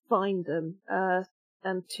can find them,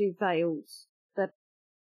 and 2 veils?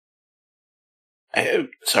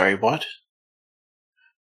 Sorry, what?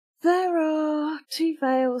 There are 2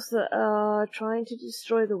 veils that are trying to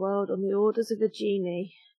destroy the world on the orders of a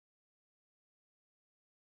genie.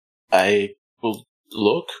 I will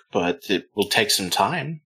look, but it will take some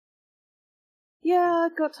time. Yeah,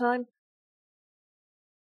 I've got time.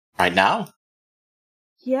 Right now?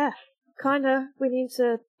 Yeah, kinda. We need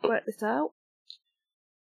to work this out.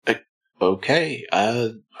 Okay,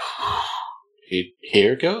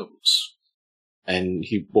 here goes. And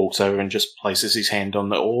he walks over and just places his hand on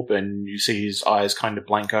the orb, and you see his eyes kind of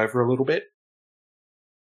blank over a little bit.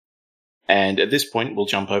 And at this point, we'll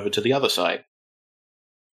jump over to the other side.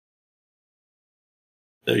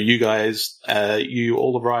 So you guys, you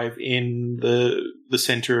all arrive in the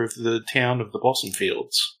center of the town of the Blossom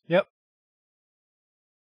Fields. Yep.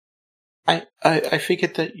 I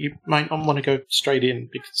figured that you might not want to go straight in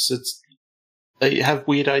because they have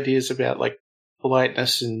weird ideas about like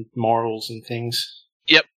politeness and morals and things.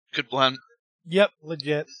 Yep, good plan. Yep,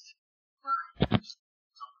 legit.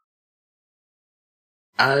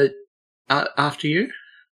 After you?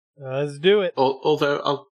 Let's do it.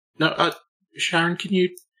 Although Sharon, can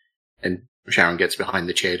you? And Sharon gets behind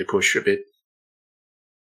the chair to push a bit.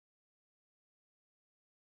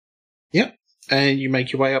 Yep. And you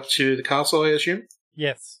make your way up to the castle, I assume?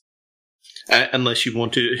 Yes. Unless you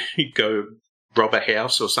want to go rob a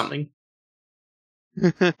house or something.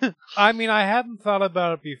 I mean, I hadn't thought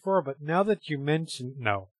about it before, but now that you mention,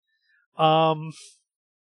 no.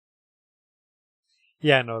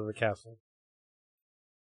 Yeah, no, the castle.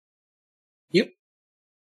 Yep.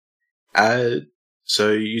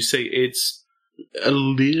 So you see it's a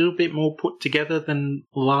little bit more put together than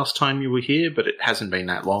last time you were here, but it hasn't been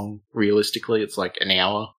that long. Realistically, it's like an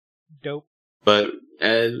hour. Dope. But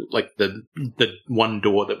like the one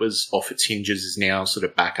door that was off its hinges is now sort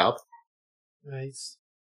of back up. Nice.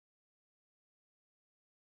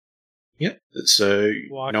 Yep. So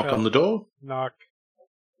Walk knock up. on the door, Knock.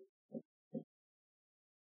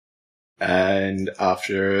 and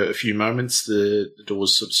after a few moments, the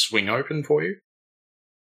doors sort of swing open for you.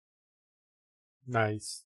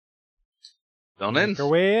 Nice. Gone in. Make our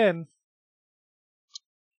way in.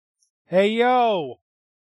 Hey, yo!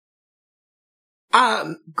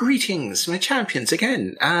 Greetings, my champions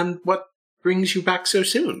again. What brings you back so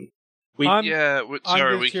soon? I'm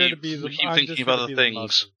Sorry, just we here to keep be the- we keep I'm thinking just of here to other be the things.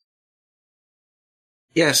 muscle.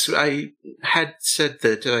 Yes, I had said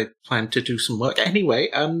that I planned to do some work. Anyway,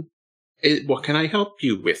 what can I help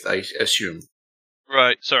you with, I assume?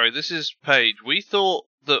 Right, sorry, this is Paige. We thought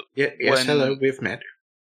that Yes, when, hello, we've met.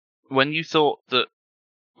 when you thought that,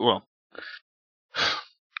 well,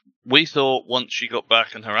 we thought once she got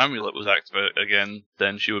back and her amulet was activated again,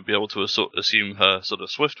 then she would be able to assume her sort of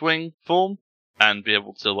Swiftwing form. and be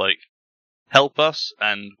able to like help us,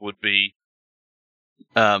 and would be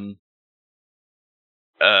her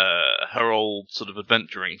old sort of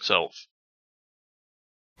adventuring self.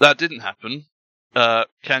 That didn't happen.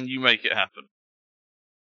 Can you make it happen?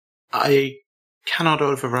 I cannot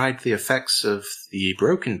override the effects of the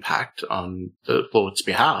broken pact on the Lord's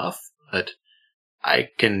behalf, but I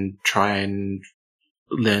can try and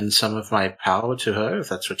lend some of my power to her if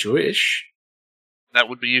that's what you wish. That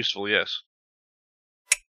would be useful, yes.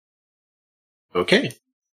 Okay.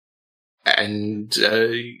 And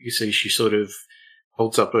you see she sort of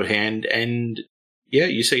holds up her hand, and yeah,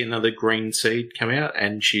 you see another green seed come out,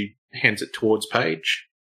 and she hands it towards Paige.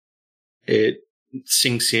 It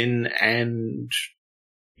sinks in, and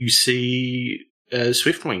you see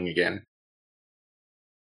Swiftwing again.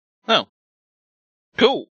 Oh.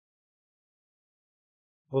 Cool.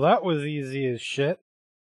 Well, that was easy as shit.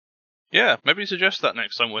 Yeah, maybe suggest that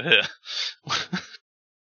next time we're here.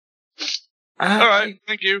 Alright,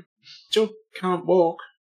 thank you. Still can't walk.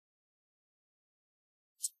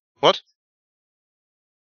 What?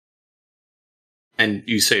 And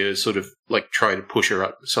you see her sort of like try to push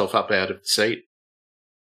herself up out of the seat.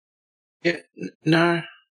 Yeah, no.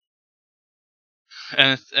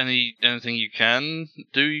 Anything you can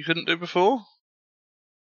do you couldn't do before?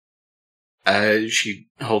 She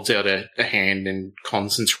holds out a hand and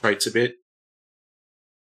concentrates a bit.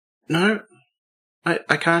 No,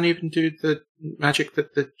 I can't even do the magic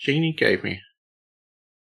that the genie gave me.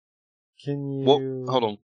 Can you... What? Hold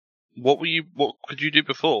on. What could you do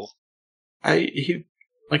before? I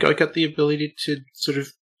got the ability to sort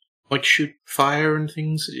of like shoot fire and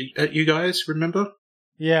things at you guys, remember?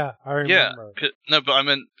 Yeah, I remember. Yeah, no, but I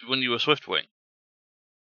meant when you were Swiftwing.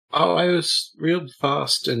 Oh, I was real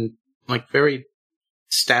fast and like very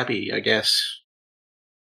stabby, I guess.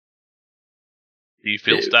 Do you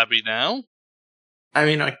feel stabby now? I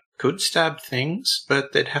mean, I could stab things,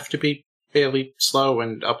 but they'd have to be fairly slow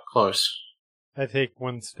and up close. I take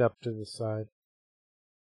one step to the side.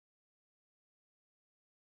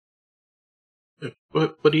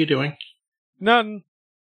 What are you doing? None.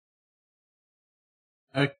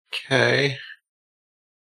 Okay.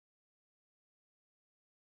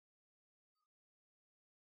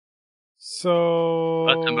 So...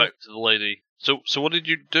 I'll come back to the lady. So what did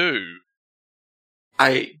you do?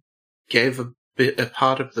 I gave a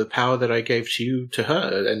part of the power that I gave to you to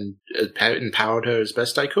her, and empowered her as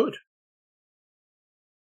best I could.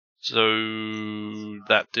 So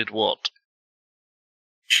that did what?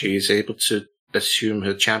 She is able to assume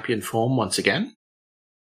her champion form once again.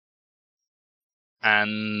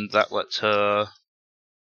 And that lets her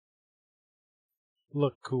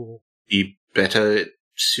look cool. Be better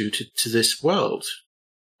suited to this world.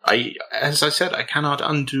 As I said, I cannot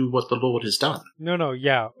undo what the Lord has done. No,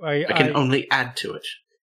 yeah. I can only add to it.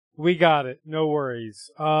 We got it. No worries.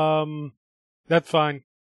 That's fine.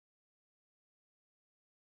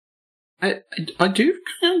 I do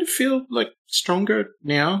kind of feel like stronger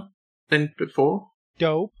now than before.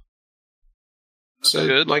 Dope. That's So,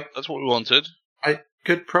 good. like, That's what we wanted. I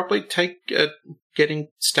could probably take getting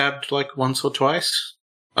stabbed like once or twice.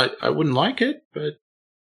 I wouldn't like it, but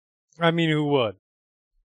I mean, who would?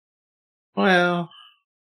 well,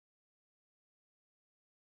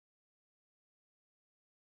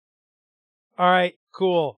 Alright,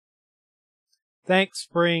 cool. Thanks,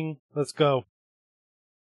 Spring. Let's go.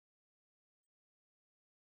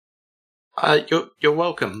 you're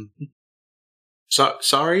welcome.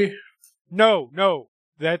 Sorry? No.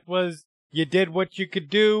 That was... You did what you could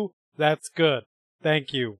do. That's good.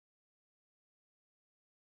 Thank you.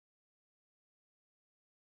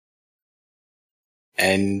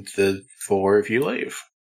 And the four of you leave.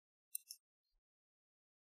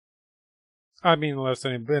 I mean, unless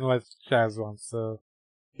Chaz wants to...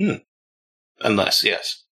 Unless,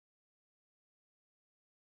 yes.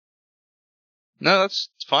 No, that's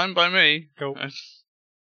fine by me. Go.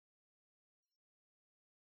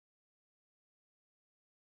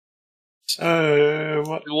 So,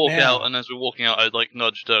 what We walk now? out, and as we're walking out, I like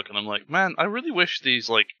nudge Dirk, and I'm like, man, I really wish these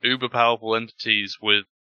like uber powerful entities with,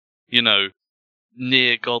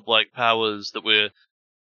 near godlike powers that we're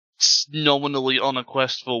nominally on a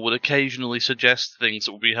quest for would occasionally suggest things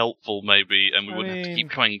that would be helpful, maybe, and we wouldn't have to keep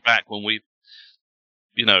coming back when we,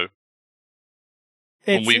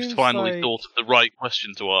 when we've finally thought of the right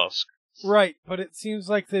question to ask. Right, but it seems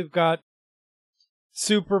like they've got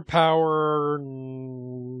superpower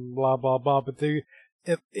and blah blah blah, but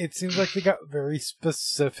it seems like they got very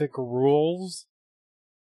specific rules.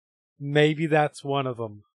 Maybe that's one of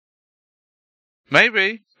them.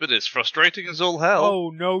 Maybe, but it's frustrating as all hell. Oh,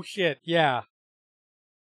 no shit, yeah.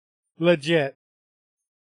 Legit.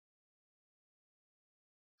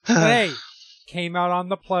 Hey, came out on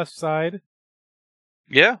the plus side.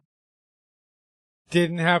 Yeah.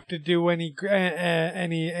 Didn't have to do any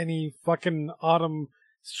fucking autumn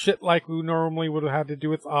shit like we normally would have had to do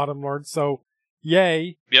with Autumn Lord. So,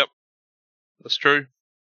 yay! Yep. That's true.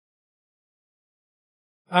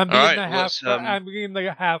 I'm being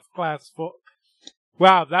the half class full.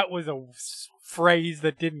 Wow, that was a phrase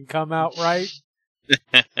that didn't come out right.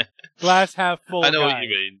 Glass half full. I know guy.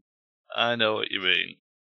 what you mean.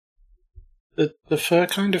 The fur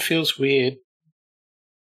kind of feels weird.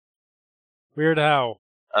 Weird how?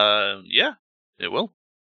 Yeah, it will.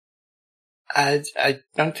 I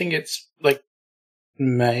don't think it's like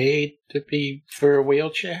made to be for a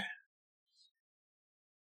wheelchair.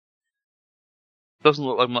 Doesn't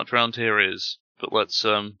look like much around here is, but let's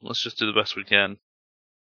just do the best we can.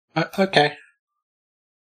 Okay.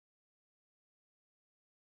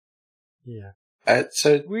 Yeah.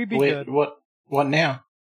 So We'd be good. What now?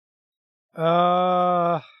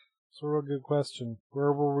 It's a real good question.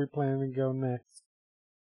 Where were we planning to go next?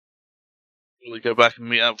 We go back and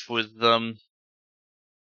meet up with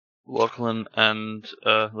Lachlan and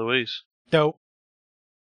Louise. Dope.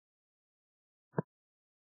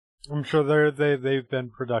 I'm sure they've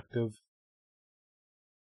been productive.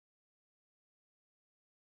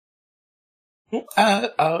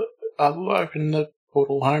 I'll open the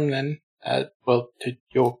portal home then. To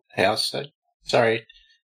your house. Sorry.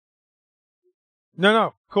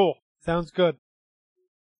 No, cool. Sounds good.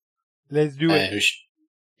 Let's do it.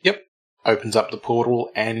 Yep. Opens up the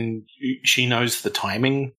portal, and she knows the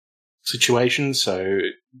timing situation, so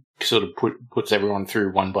sort of puts everyone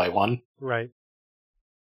through one by one. Right.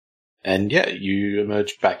 And yeah, you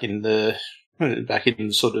emerge back in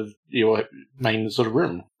sort of your main sort of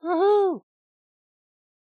room. Woohoo!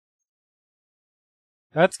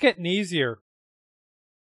 That's getting easier.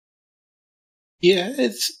 Yeah,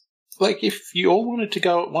 it's like if you all wanted to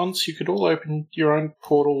go at once, you could all open your own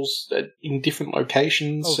portals in different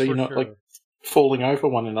locations, so you're not like falling over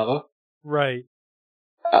one another. Right.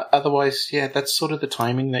 Otherwise, yeah, that's sort of the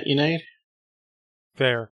timing that you need.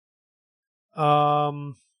 Fair.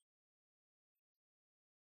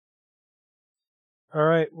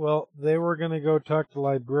 Alright, well, they were gonna go talk to the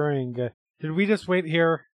librarian guy. Did we just wait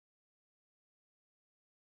here?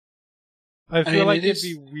 I feel like it'd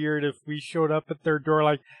be weird if we showed up at their door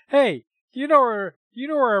like, hey, you know where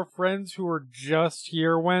our friends who were just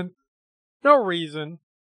here went? No reason.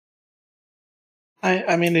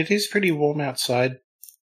 I mean, it is pretty warm outside.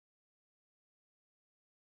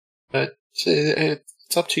 But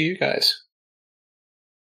it's up to you guys.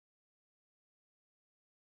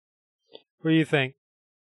 What do you think?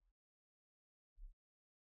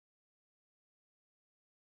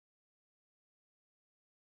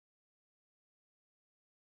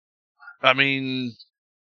 I mean,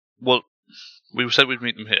 well, we said we'd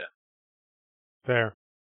meet them here. Fair.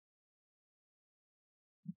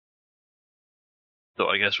 So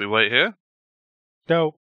I guess we wait here.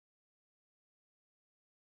 Dope.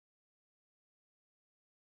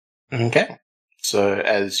 Okay. So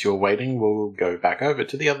as you're waiting, we'll go back over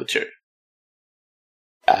to the other two.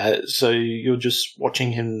 So you're just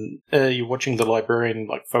watching him. You're watching the librarian,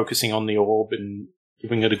 like focusing on the orb and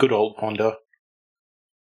giving it a good old ponder.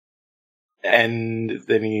 And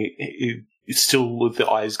then he's still with the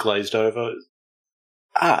eyes glazed over.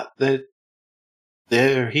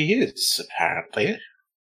 There he is, apparently.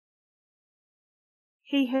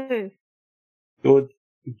 He who? Your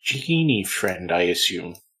genie friend, I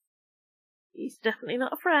assume. He's definitely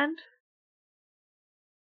not a friend.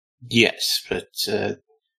 Yes, but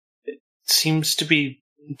it seems to be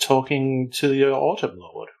talking to the Autumn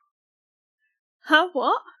Lord. Huh,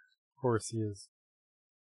 what? Of course he is.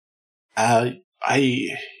 I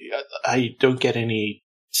don't get any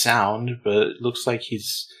sound, but it looks like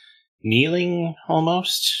he's kneeling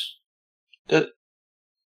almost.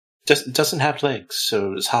 Doesn't have legs,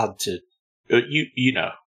 so it's hard to. You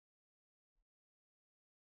know.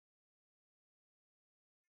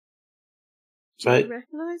 Do you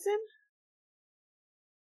recognize him?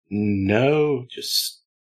 No, just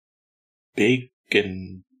big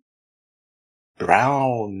and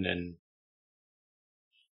brown and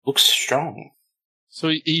looks strong.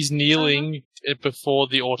 So he's kneeling before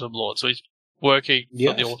the Autumn Lord. So he's working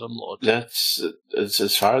for the Autumn Lord. That's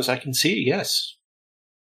as far as I can see, yes.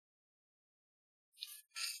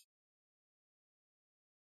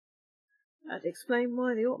 That'd explain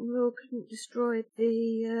why the Autumn Lord couldn't destroy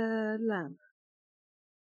the lamp.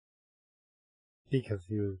 Because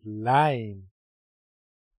he was lying.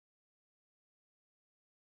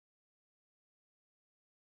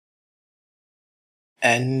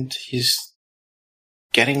 And he's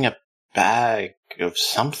getting a bag of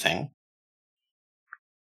something.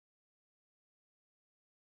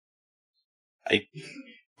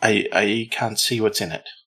 I can't see what's in it.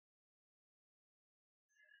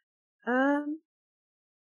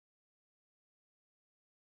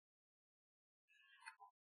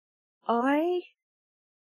 I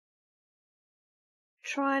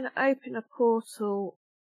try and open a portal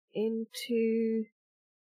into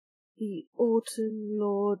the Autumn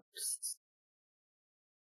Lord's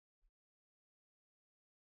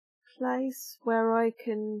place where I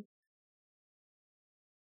can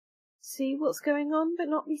see what's going on but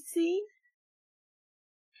not be seen.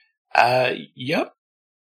 Yep.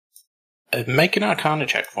 Make an Arcana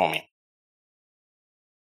check for me.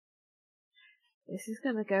 This is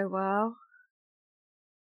gonna go well.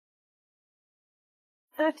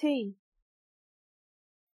 13.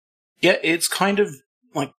 Yeah, it's kind of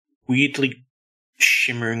like weirdly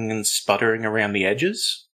shimmering and sputtering around the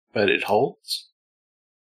edges, but it holds.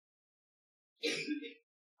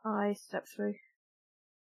 I step through.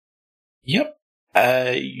 Yep.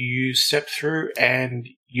 You step through and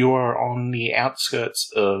you are on the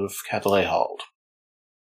outskirts of Catalay Hold.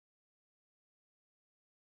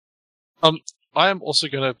 I am also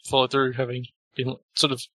going to follow through, having been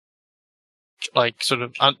sort of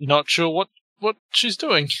not sure what she's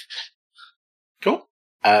doing. Cool.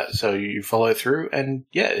 So you follow through, and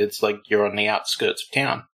yeah, it's like you're on the outskirts of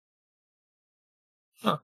town.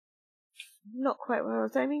 Huh. Not quite where I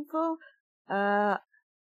was aiming for. I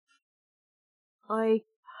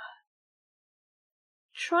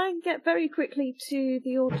try and get very quickly to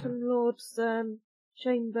the Autumn Lord's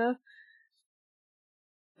chamber,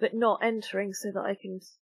 but not entering so that I can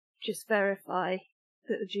just verify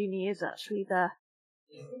that the genie is actually there.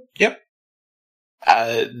 Yep.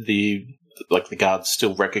 The guards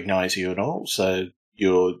still recognise you and all, so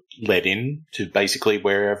you're led in to basically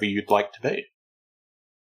wherever you'd like to be.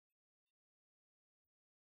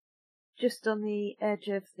 Just on the edge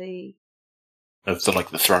of the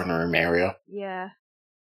throne room area. Yeah.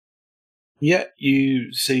 Yeah,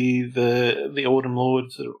 you see the Autumn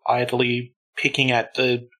Lord sort of idly picking at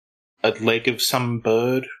a leg of some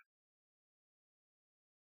bird.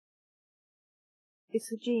 Is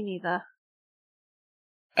the genie there?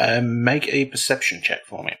 Make a perception check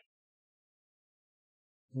for me.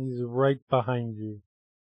 He's right behind you.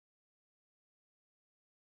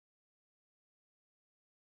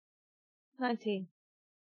 $19.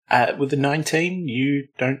 With a 19, you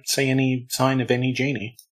don't see any sign of any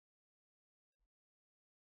genie.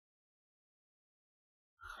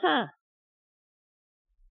 Huh.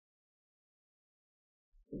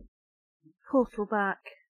 Portal back.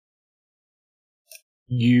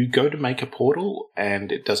 You go to make a portal,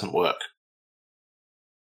 and it doesn't work.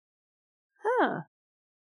 Huh.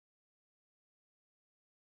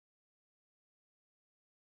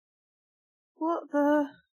 What the...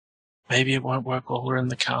 Maybe it won't work while we're in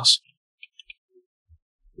the castle.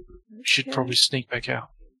 We should Okay. probably sneak back out.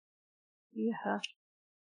 Yeah.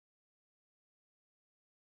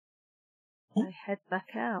 I head back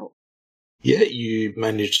out. Yeah, you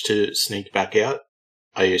managed to sneak back out.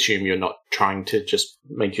 I assume you're not trying to just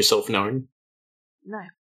make yourself known? No.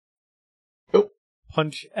 Oh.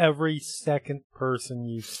 Punch every second person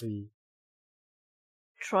you see.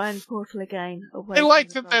 Try and portal again. Away I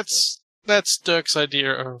like from the that that's Dirk's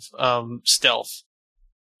idea of stealth.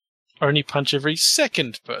 Only punch every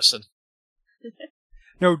second person.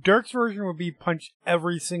 No, Dirk's version would be punch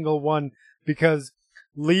every single one, because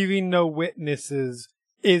leaving no witnesses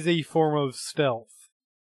is a form of stealth.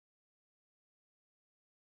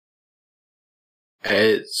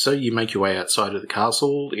 So you make your way outside of the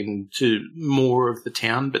castle into more of the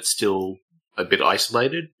town, but still a bit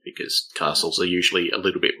isolated, because castles are usually a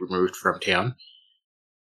little bit removed from town.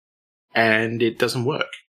 And it doesn't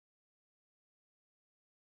work.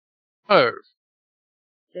 Oh,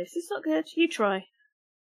 This is not good. You try.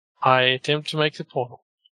 I attempt to make the portal.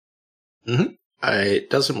 It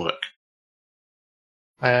doesn't work.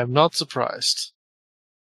 I am not surprised.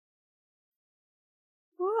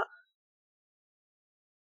 What?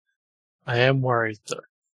 I am worried, though.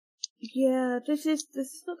 Yeah, this is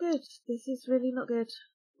not good. This is really not good.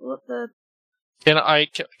 What the... Can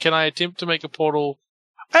I attempt to make a portal?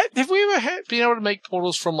 Have we ever been able to make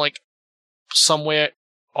portals from somewhere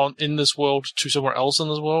in this world to somewhere else in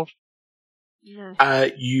this world? No.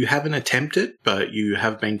 You haven't attempted, but you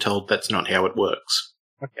have been told that's not how it works.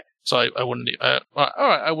 Okay, so I wouldn't. All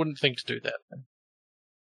right, I wouldn't think to do that then.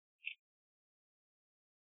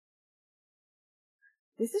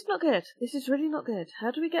 This is not good. This is really not good.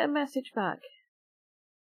 How do we get a message back?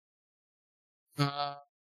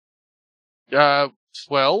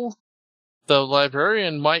 Well, the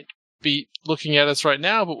librarian might be looking at us right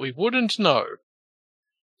now, but we wouldn't know.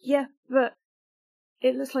 Yeah, but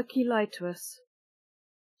it looks like he lied to us.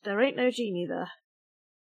 There ain't no genie there.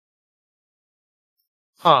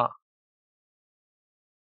 Huh.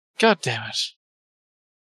 God damn it.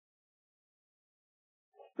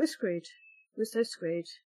 We're screwed. We're so screwed.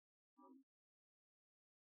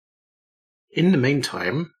 In the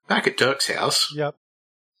meantime, back at Dirk's house. Yep.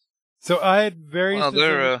 So I had very Well,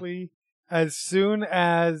 they're, specifically, as soon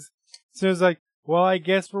as like, well, I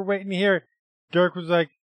guess we're waiting here. Dirk was like,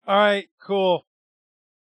 all right, cool.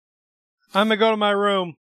 I'm gonna go to my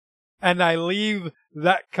room, and I leave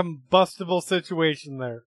that combustible situation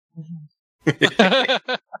there.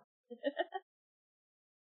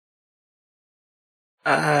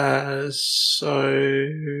 So...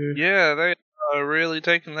 Yeah, they are really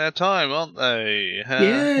taking their time, aren't they?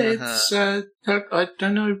 Yeah, it's, I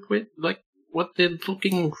don't know what they're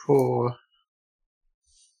looking for.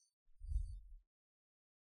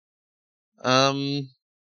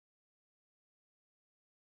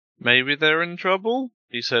 Maybe they're in trouble?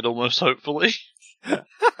 He said almost hopefully.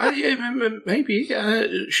 Yeah, maybe.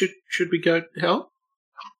 Should we go help?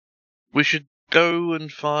 We should go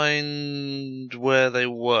and find where they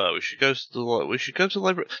were. We should go to the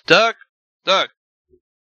library. Dirk!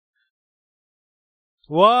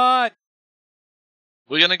 What?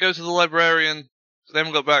 We're gonna go to the librarian. They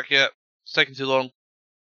haven't got back yet. It's taking too long.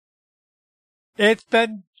 It's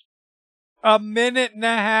been a minute and a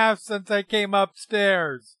half since I came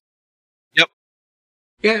upstairs. Yep.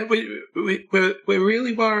 Yeah, we're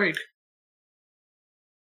really worried.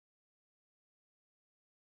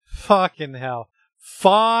 Fucking hell.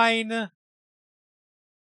 Fine.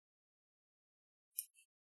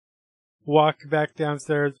 Walk back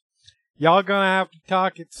downstairs. Y'all gonna have to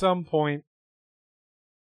talk at some point.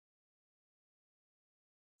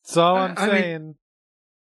 That's all I'm saying.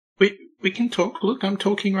 We can talk. Look, I'm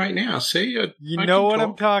talking right now. See? You know what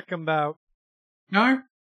I'm talking about. No?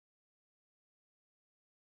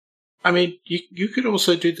 I mean, you could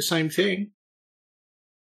also do the same thing.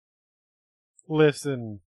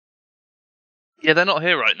 Listen. Yeah, they're not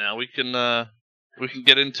here right now. We can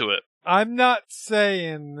get into it. I'm not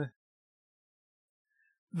saying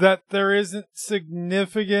that there isn't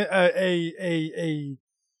significant a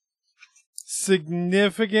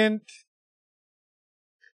significant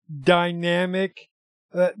dynamic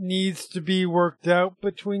that needs to be worked out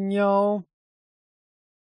between y'all.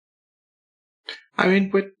 I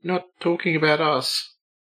mean, we're not talking about us.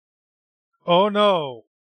 Oh no.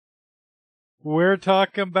 We're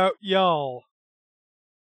talking about y'all.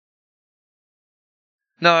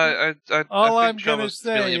 No, I All I I'm think gonna Sharon's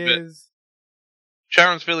say feeling a bit. is,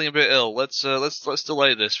 Sharon's feeling a bit ill. Let's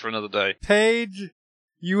delay this for another day. Paige,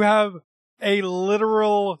 you have a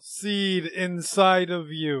literal seed inside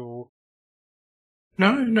of you.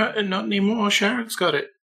 No, not anymore. Sharon's got it.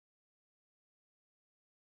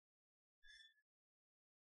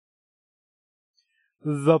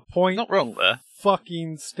 The point Not wrong there.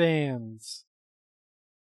 fucking stands.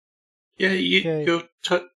 Yeah, you're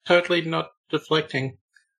totally not deflecting.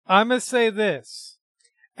 I'm gonna say this,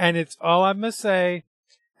 and it's all I'm gonna say,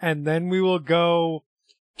 and then we will go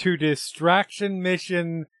to Distraction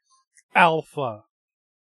Mission Alpha.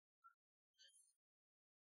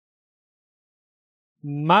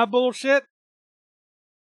 My bullshit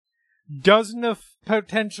doesn't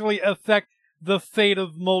potentially affect the fate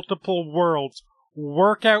of multiple worlds.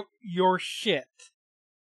 Work out your shit.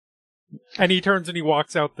 And he turns and he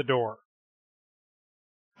walks out the door.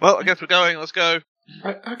 Well, I guess we're going. Let's go.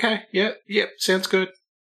 Okay, yeah, sounds good.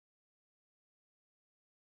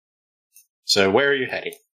 So where are you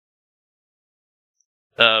heading?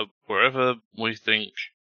 Wherever we think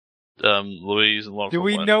Louise and Lawrence. Do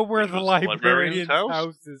we know where the librarian's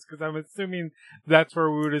house is? Because I'm assuming that's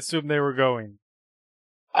where we would assume they were going.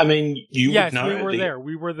 I mean, Yes, would know. we were there.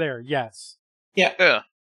 We were there, yes. Yeah.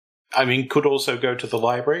 I mean, could also go to the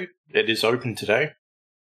library. It is open today.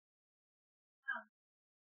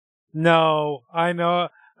 No, I know.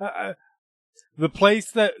 The place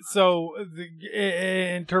that,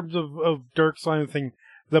 in terms of Dirk's line of thing,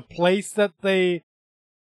 the place that they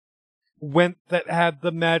went that had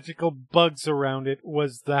the magical bugs around it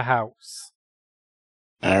was the house.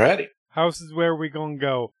 Alrighty. House is where we gonna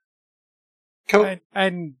go. Cool.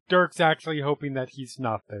 And Dirk's actually hoping that he's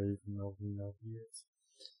not there, even though we know he is.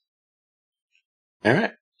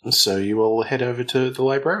 Alright. So you will head over to the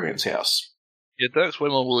librarian's house. Yeah, Dirk's way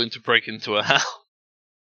more willing to break into a house.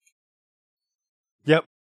 Yep.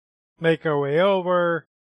 Make our way over.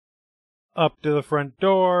 Up to the front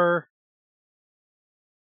door.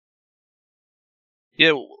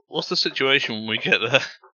 Yeah, what's the situation when we get there?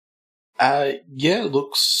 Yeah, it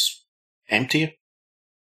looks empty.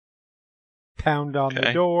 Pound on the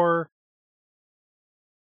Okay. door.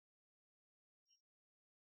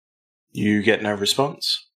 You get no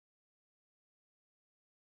response.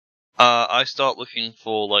 I start looking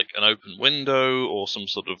for, like, an open window or some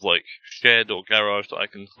sort of, like, shed or garage that I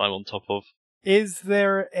can climb on top of. Is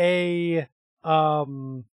there a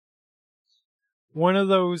one of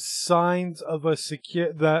those signs of a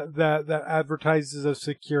that advertises a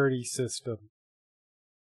security system?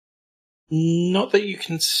 Not that you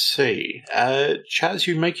can see. Chaz,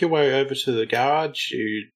 you make your way over to the garage.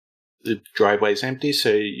 The driveway's empty,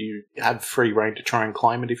 so you have free reign to try and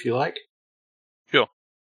climb it if you like. Sure.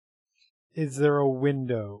 Is there a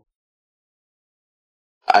window?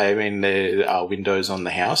 I mean, there are windows on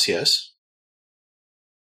the house, yes.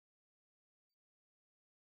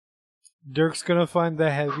 Dirk's gonna find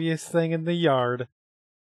the heaviest thing in the yard.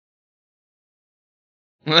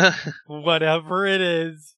 Whatever it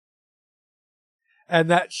is. And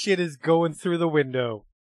that shit is going through the window.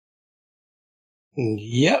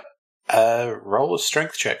 Yep. Roll a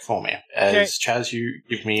strength check for me. As Chaz, you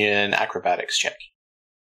give me an acrobatics check.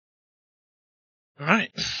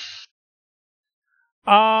 Right.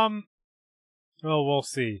 Well, we'll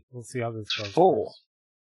see. We'll see how this goes. 4.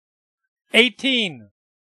 18!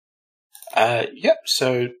 Yep,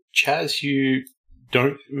 so Chaz, you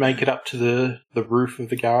don't make it up to the roof of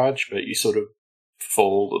the garage, but you sort of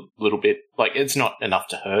fall a little bit. Like, it's not enough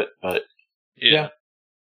to hurt, but yeah.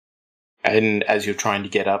 And as you're trying to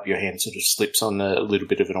get up, your hand sort of slips on a little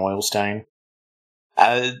bit of an oil stain.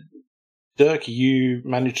 Dirk, you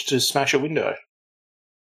managed to smash a window.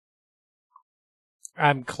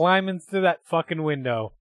 I'm climbing through that fucking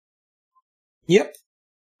window. Yep.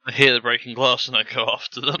 I hear the breaking glass and I go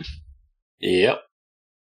after them. Yep.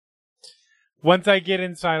 Once I get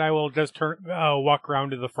inside, I will just walk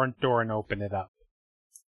around to the front door and open it up.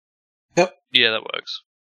 Yep. Yeah, that works.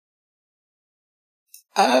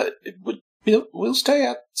 We'll stay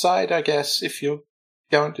outside, I guess, if you're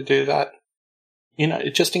going to do that. You know,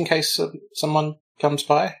 just in case someone comes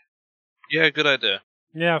by. Yeah, good idea.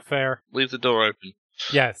 Yeah, fair. Leave the door open.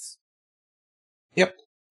 Yes. Yep.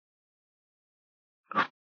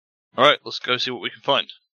 Alright, let's go see what we can find.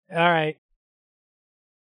 Alright.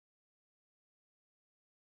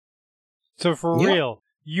 So for real,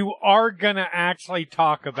 you are gonna actually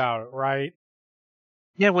talk about it, right?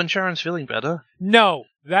 Yeah, when Sharon's feeling better. No,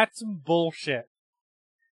 that's some bullshit.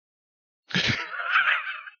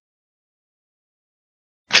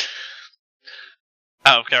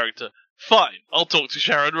 Out of character. Fine, I'll talk to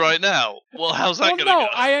Sharon right now. Well, how's that gonna No, go?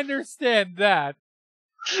 I understand that.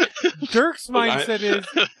 Dirk's mindset is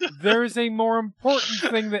there's a more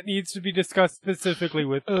important thing that needs to be discussed specifically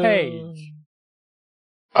with Paige.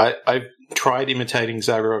 I've tried imitating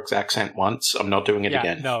Zagrog's accent once. I'm not doing it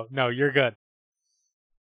again. No, you're good.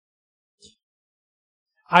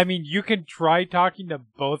 I mean, you can try talking to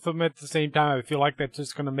both of them at the same time. I feel like that's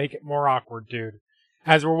just going to make it more awkward, dude.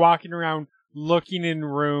 As we're walking around, looking in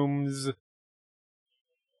rooms,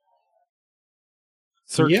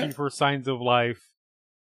 searching for signs of life.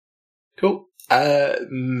 Cool.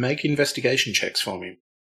 Make investigation checks for me.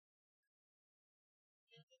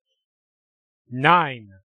 9.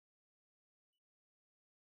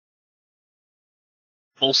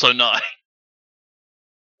 Also 9.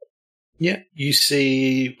 Yeah, you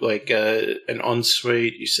see like an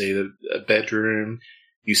ensuite, you see a bedroom,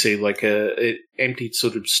 you see like a empty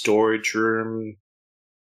sort of storage room.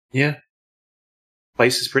 Yeah.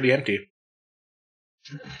 Place is pretty empty.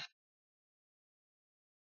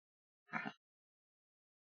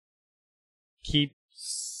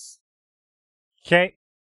 Okay.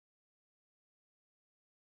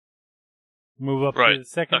 Move up to the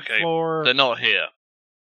second floor. They're not here.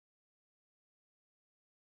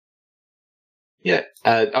 Yeah,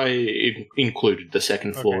 I included the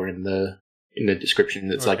second floor in the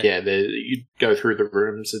description. It's like, you go through the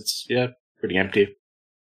rooms. It's pretty empty.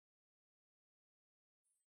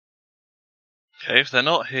 Okay, if they're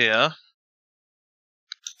not here,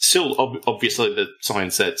 still, obviously, the sign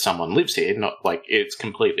said someone lives here. Not like it's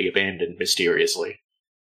completely abandoned mysteriously.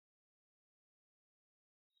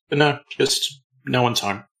 But no, just no one's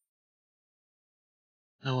home.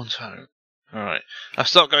 no one's home. All right, I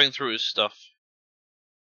start going through his stuff.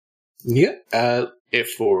 Yeah.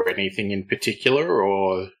 If for anything in particular,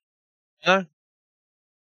 or no.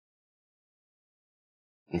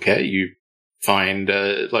 Okay, you find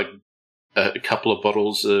like a couple of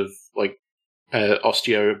bottles of like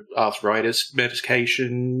osteoarthritis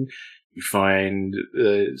medication. You find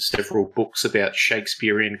several books about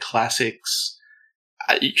Shakespearean classics.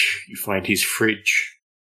 You find his fridge.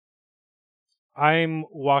 I'm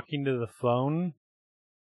walking to the phone.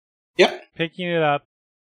 Yep. Picking it up.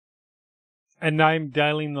 And I'm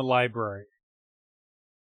dialing the library.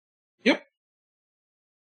 Yep.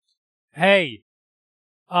 Hey.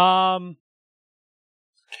 Hello,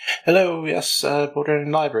 yes,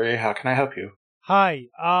 Bordering Library. How can I help you? Hi.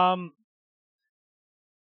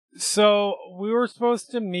 So we were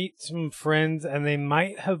supposed to meet some friends and they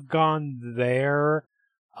might have gone there.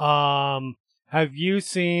 Have you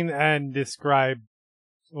seen and described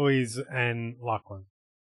Louise and Lachlan?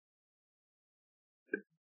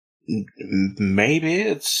 Maybe.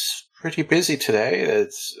 It's pretty busy today.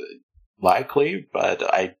 It's likely, but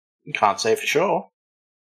I can't say for sure.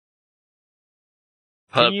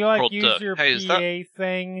 Can you use your PA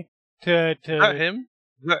thing to... Is that him?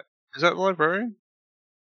 Is that the librarian?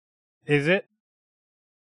 Is it?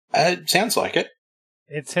 Sounds like it.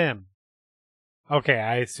 It's him. Okay,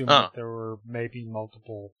 I assume that there were maybe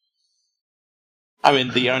multiple. I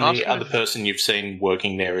mean, the only other person you've seen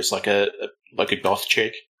working there is like a goth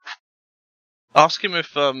chick. Ask him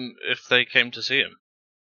if they came to see him.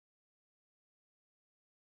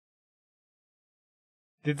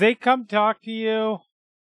 Did they come talk to you?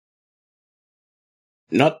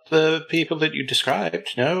 Not the people that you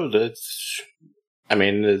described, no. There's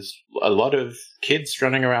a lot of kids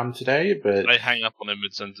running around today, but... I hang up on him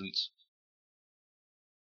mid-sentence.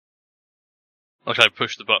 Like, I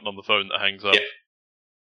push the button on the phone that hangs up.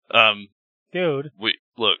 Yeah. Dude.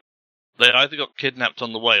 Look, they either got kidnapped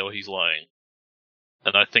on the way or he's lying.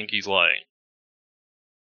 And I think he's lying.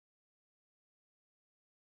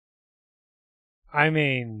 I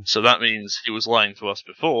mean... So that means he was lying to us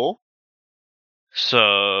before.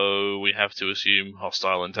 So we have to assume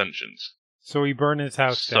hostile intentions. So he burned his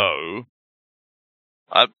house down.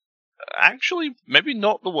 So, actually, maybe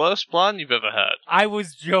not the worst plan you've ever had. I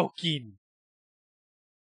was joking.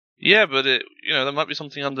 Yeah, but there might be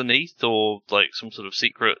something underneath, or like some sort of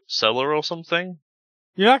secret cellar or something.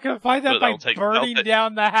 You're not going to find that by burning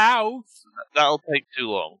down the house. That'll take too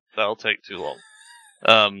long.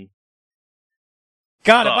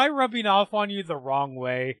 God, am I rubbing off on you the wrong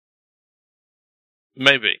way?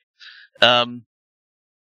 Maybe.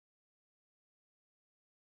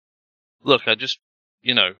 Look,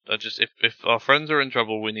 if our friends are in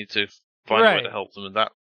trouble, we need to find a way to help them, and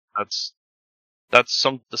that's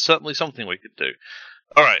certainly something we could do.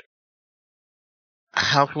 All right.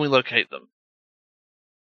 How can we locate them?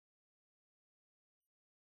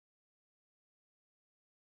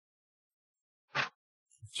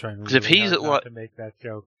 Trying really hard not to make that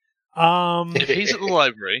joke. If he's at the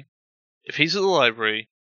library,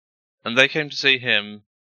 and they came to see him,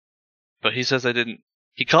 but he says they didn't,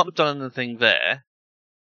 he can't have done anything there.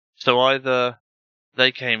 So either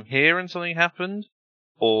they came here and something happened,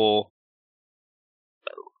 or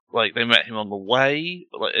like they met him on the way.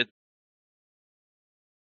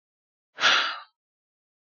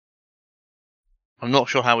 I'm not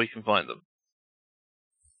sure how we can find them.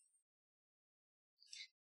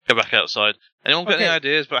 Go back outside. Anyone got any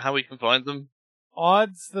ideas about how we can find them?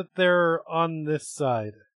 Odds that they're on this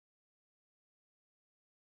side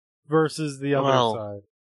versus the other side.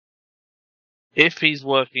 If he's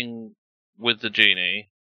working with the genie,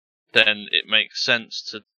 then it makes sense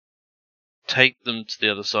to take them to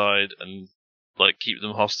the other side and keep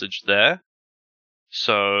them hostage there.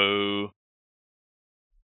 So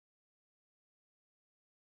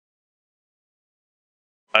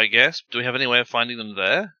I guess, do we have any way of finding them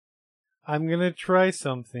there? I'm gonna try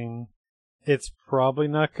something. It's probably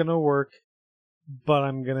not gonna work, but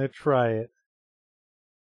I'm gonna try it.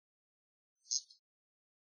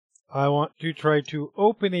 I want to try to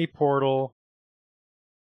open a portal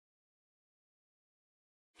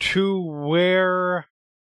to where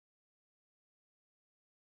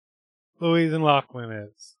Louise and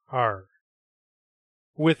Lachlan are,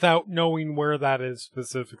 without knowing where that is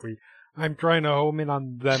specifically. I'm trying to home in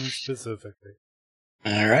on them specifically.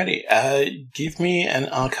 Alrighty, give me an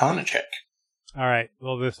Arcana check. Alright,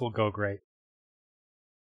 well this will go great.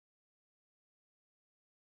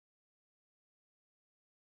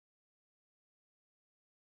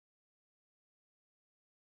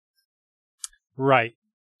 Right,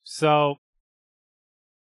 so...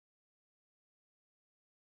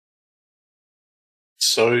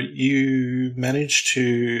 So you manage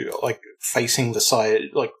to, facing the side,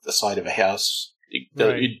 the side of a house,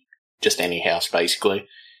 right. Just any house, basically.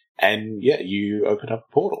 And, you open up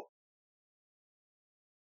a portal.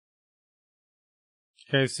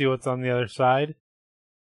 Can I see what's on the other side?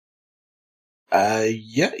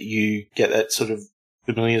 You get that sort of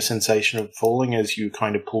familiar sensation of falling as you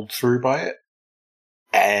kind of pulled through by it.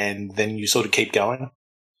 and then you sort of keep going.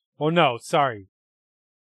 Oh no, sorry.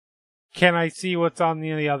 Can I see what's on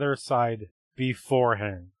the other side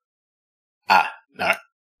beforehand? No.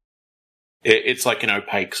 It's like an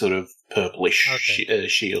opaque sort of purplish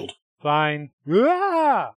shield. Fine.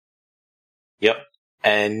 Ah! Yep.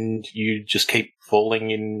 And you just keep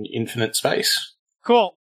falling in infinite space.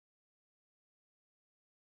 Cool.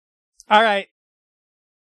 All right.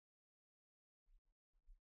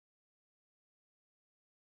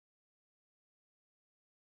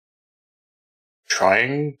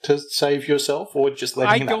 Trying to save yourself or just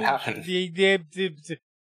letting that happen?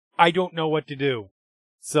 I don't know what to do.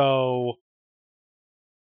 So,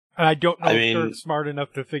 I don't know if they're smart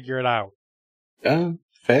enough to figure it out.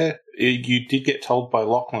 Fair. You did get told by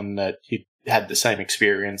Lachlan that he had the same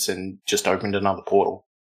experience and just opened another portal.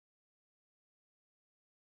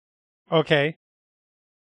 Okay.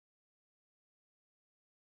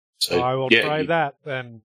 So I will try that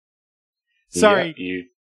then. Sorry. Yeah,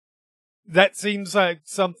 that seems like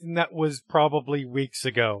something that was probably weeks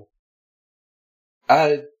ago.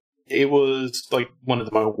 It was like one of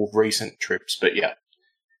the more recent trips, but yeah.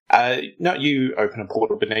 No, you open a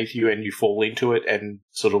portal beneath you and you fall into it and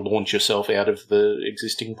sort of launch yourself out of the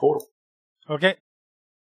existing portal. Okay.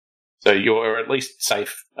 So you're at least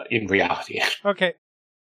safe in reality. Okay.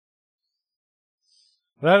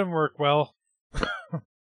 That didn't work well.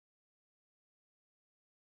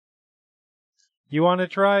 You want to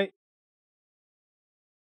try?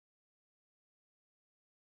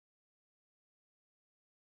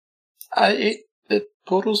 The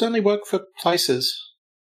portals only work for places.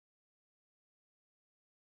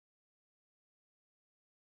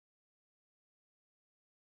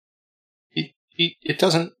 It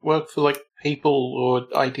doesn't work for, like, people or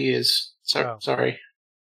ideas. So, Sorry.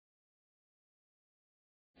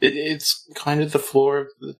 It's kind of the flaw of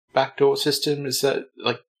the backdoor system is that,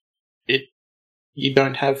 like, you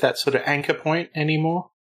don't have that sort of anchor point anymore.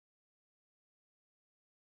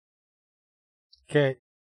 Okay.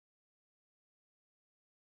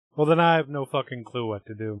 Well, then I have no fucking clue what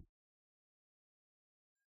to do.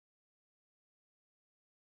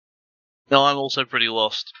 No, I'm also pretty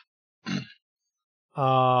lost.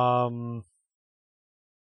 And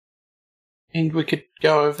we could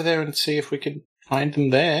go over there and see if we can find them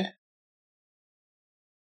there.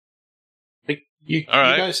 Like, you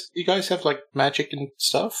guys have, like, magic and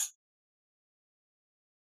stuff?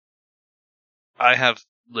 I have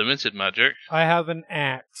limited magic. I have an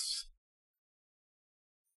axe.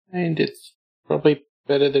 And it's probably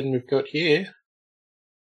better than we've got here.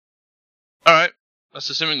 Alright, that's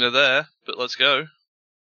assuming they're there, but let's go.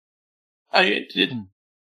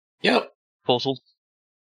 Yep. Portal.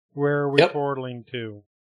 Where are we portaling to?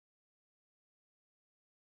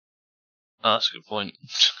 Oh, that's a good point.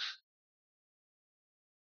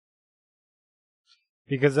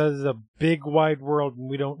 Because that is a big wide world and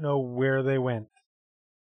we don't know where they went.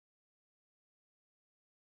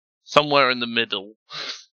 Somewhere in the middle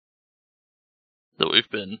that we've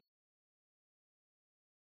been.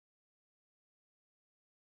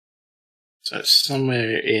 So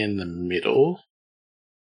somewhere in the middle.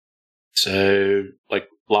 So, like,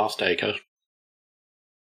 Last Acre.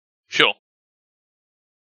 Sure.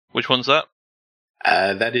 Which one's that?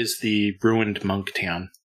 That is the ruined monk town.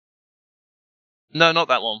 No, not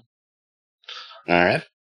that one. Alright.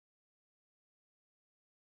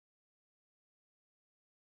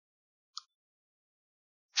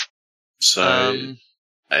 So,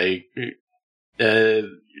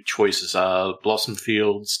 choices are Blossom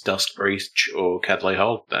Fields, Dusk Breach, or Cadley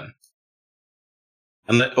Hold, then.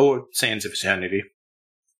 Or Sands of Eternity.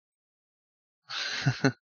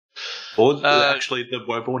 Or actually the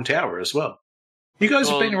Woburn Tower as well. You guys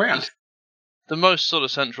have been around. The most sort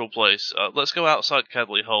of central place. Let's go outside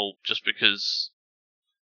Cadley Hold, just because...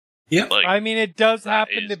 Yeah. Like, I mean, it does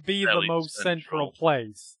happen to be the most central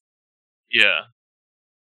place. Yeah.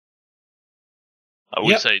 I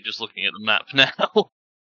would say just looking at the map now.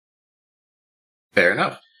 Fair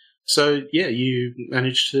enough. So, yeah, you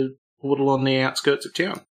managed to portal on the outskirts of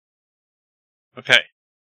town. Okay.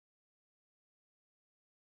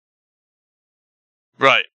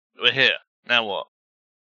 Right, we're here. Now what?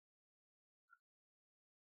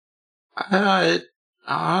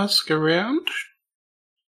 Ask around?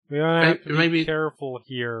 We have to be careful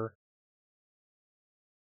here.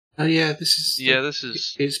 Oh yeah, this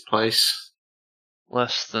is his place.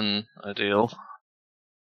 Less than ideal.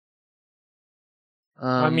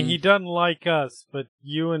 I mean, he doesn't like us, but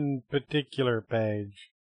you in particular, Paige.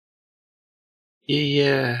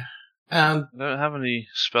 Yeah. I don't have any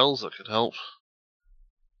spells that could help.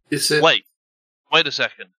 Is it? Wait a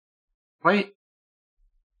second. Wait.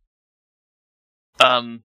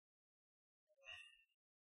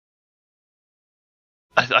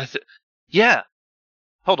 Yeah.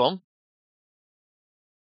 Hold on.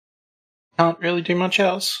 Can't really do much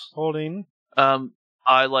else. Holding.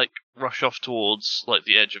 I rush off towards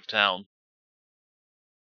the edge of town.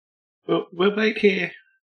 We'll wait here.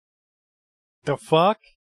 The fuck?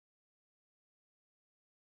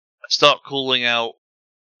 I start calling out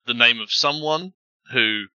the name of someone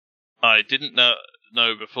who I didn't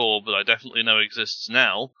know before, but I definitely know exists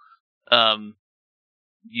now.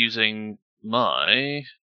 Using my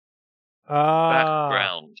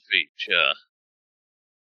background feature.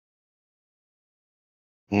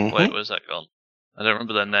 Mm-hmm. Wait, where's that gone? I don't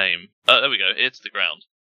remember their name. There we go. It's the ground.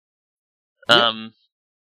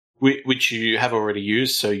 Which you have already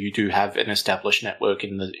used, so you do have an established network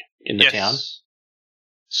in the yes. town.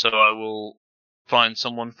 So I will find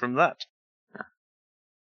someone from that.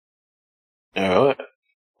 Alright.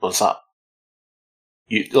 What's up?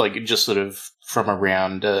 You just sort of from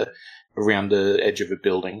around the edge of a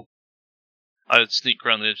building. I would sneak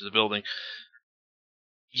around the edge of the building.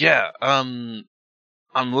 Yeah, I'm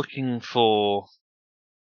looking for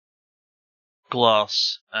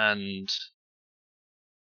Glass and...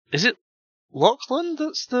 Is it Lachlan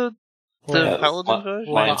that's the paladin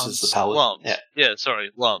version? Lance is the paladin. Lance. Yeah,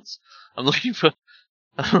 sorry, Lance. I'm looking for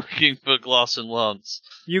Glass and Lance.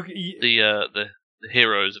 The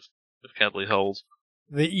heroes of Cadley Hold.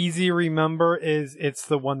 The easy remember is it's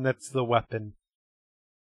the one that's the weapon.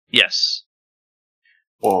 Yes.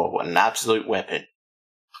 Oh, an absolute weapon.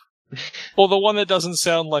 Or the one that doesn't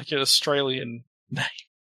sound like an Australian name.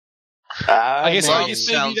 I guess Lance maybe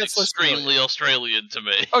sounds that's extremely Australian to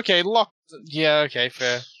me. Okay, yeah, okay,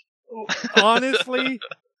 fair. Honestly,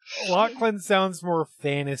 Lachlan sounds more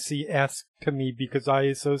fantasy-esque to me because I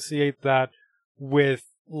associate that with,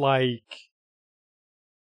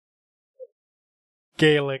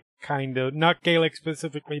 Gaelic kind of. Not Gaelic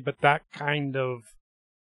specifically, but that kind of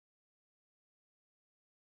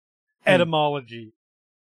etymology.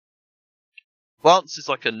 Lance is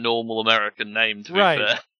like a normal American name, to be Right.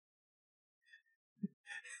 fair.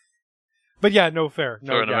 But yeah, no fair.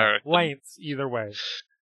 No, For an American. Lance, either way.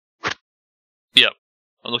 Yep.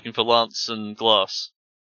 I'm looking for Lance and Glass.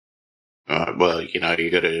 Well, you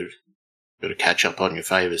gotta catch up on your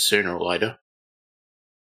favours sooner or later.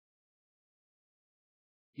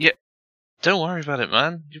 Yeah. Don't worry about it,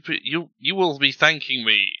 man. You will be thanking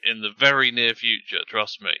me in the very near future,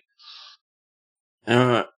 trust me.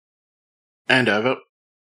 Hand over.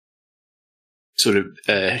 Sort of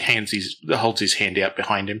holds his hand out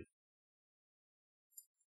behind him.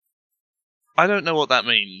 I don't know what that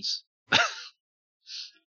means.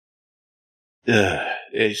 Give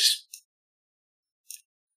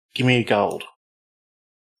me a gold.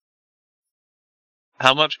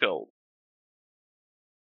 How much gold?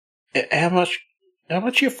 How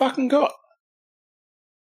much you fucking got?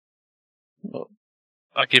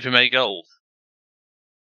 I give him 8 gold.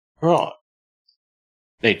 Right.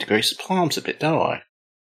 Need to grease the palms a bit, don't I?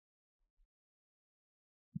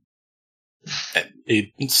 And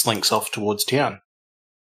he slinks off towards town.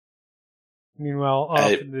 Meanwhile,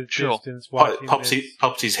 off in the sure. distance, watching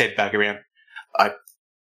Pops his head back around.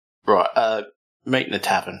 Meet in the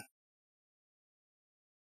tavern.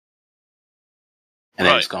 And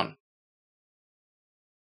then he's gone.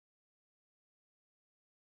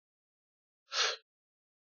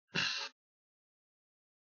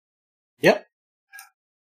 Yep.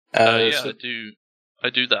 Yeah, I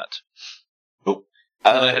do that. Cool.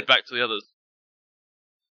 And then I head back to the others.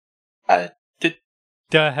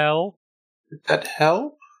 The hell? Did that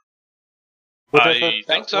help? I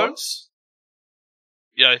think so. Was?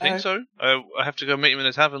 Yeah, I think so. I have to go meet him in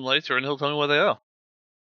a tavern later, and he'll tell me where they are.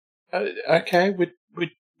 Okay,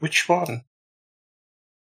 which one?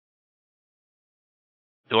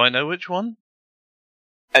 Do I know which one?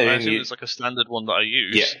 I assume it's like a standard one that I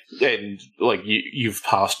use. Yeah, and you've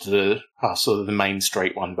passed sort of the main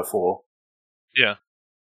straight one before. Yeah,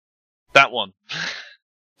 that one.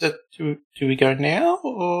 Do we go now,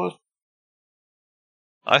 or?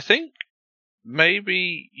 I think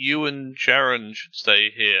maybe you and Sharon should stay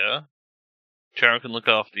here. Sharon can look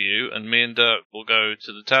after you, and me and Dirk will go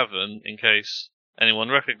to the tavern in case anyone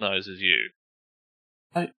recognizes you.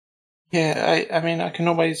 Yeah, I mean, I can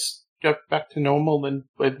always go back to normal and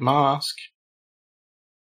with mask.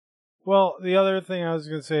 Well, the other thing I was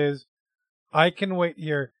going to say is, I can wait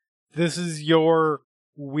here. This is your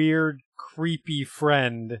weird, creepy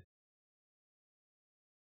friend.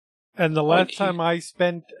 And the less time I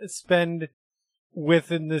spend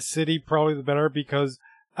within the city, probably the better, because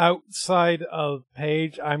outside of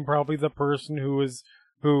Paige, I'm probably the person who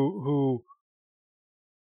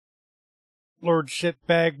Lord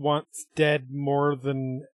Shitbag wants dead more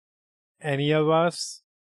than any of us.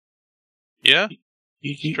 Yeah?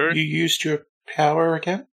 You True. used your power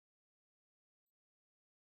again?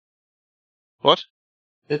 What?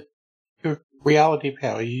 Your reality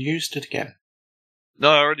power, you used it again. No,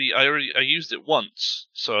 I used it once,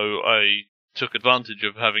 so I took advantage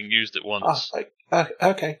of having used it once.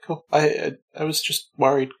 Okay, cool. I was just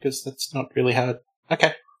worried because that's not really how it...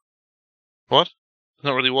 Okay. What?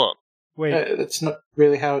 Not really what? Wait, That's not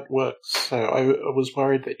really how it works, so I was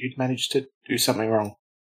worried that you'd managed to do something wrong.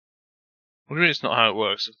 What do you mean it's not how it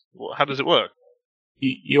works? How does it work?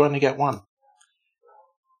 You only get one.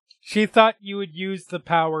 she thought you would use the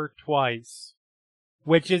power twice,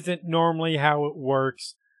 which isn't normally how it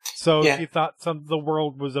works, so Yeah. she thought the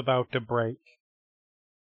world was about to break.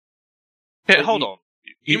 Yeah, But hold on.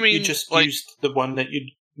 You mean you just like, used the one that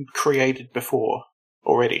you'd created before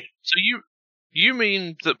already? so you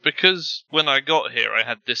mean that because when I got here I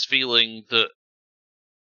had this feeling that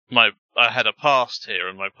I had a past here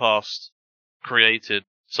and my past created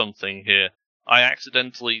something here. I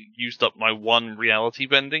accidentally used up my one reality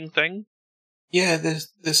bending thing? Yeah,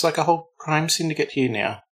 there's like a whole crime syndicate here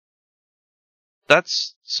now.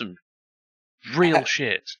 That's some real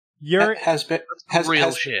shit. You're Has been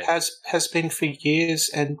shit. has been for years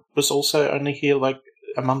and was also only here like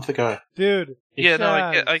a month ago. dude. Yeah, no,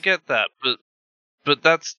 Chaz, I get that, but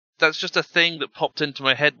that's just a thing that popped into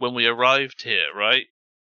my head when we arrived here, right?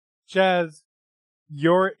 Chaz,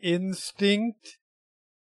 your instinct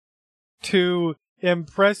to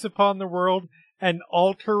impress upon the world and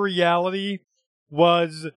alter reality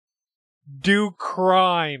was do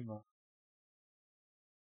crime.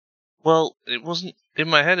 Well, it wasn't in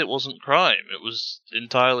my head. It wasn't crime. It was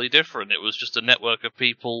entirely different. It was just a network of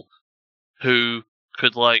people who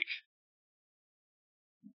could, like,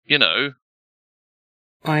 you know,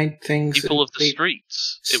 Find things. people of the that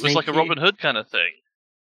streets. It was like a sneaky. Robin Hood kind of thing.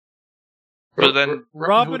 But then,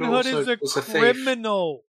 Robin Hood also is a was thief.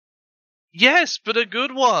 criminal. yes, but a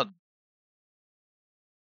good one.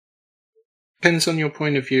 Depends on your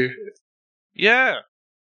point of view. Yeah.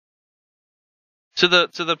 To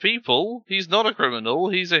the people, he's not a criminal.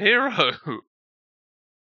 He's a hero.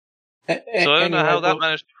 So I don't know how that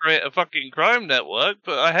managed to create a fucking crime network,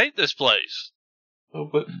 but I hate this place.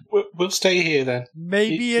 We'll stay here then.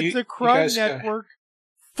 Maybe You- it's you a crime guys go. network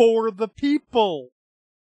for the people.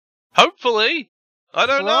 Hopefully. I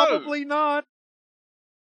don't know. Probably not.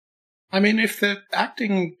 I mean, if they're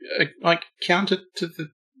acting like counter to the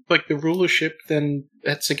rulership, then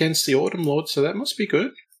that's against the Autumn Lord, so that must be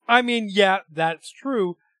good. I mean, yeah, that's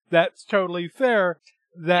true. That's totally fair.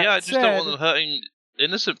 That Yeah, I just said, don't want them hurting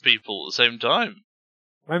innocent people at the same time.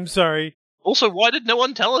 I'm sorry. Also, why did no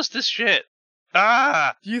one tell us this shit?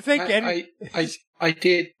 Ah! Do you think I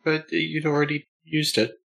did, but you'd already used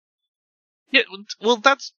it. Yeah, well,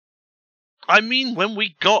 that's... I mean, when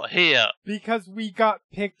we got here. because we got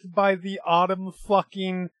picked by the autumn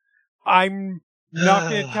fucking I'm not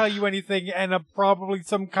going to tell you anything and probably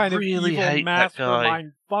some kind Really of evil hate that guy.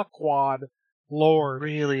 mastermind fuckwad lord.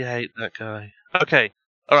 Really hate that guy. Okay,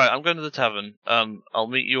 alright, I'm going to the tavern. I'll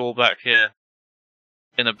meet you all back here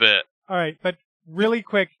in a bit. Alright, but really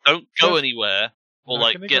quick, Don't go Just- anywhere, or Not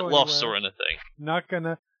like gonna get go lost anywhere. or anything. not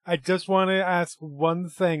gonna. I just want to ask one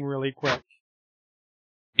thing really quick.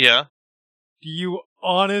 Yeah? Do you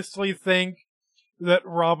honestly think that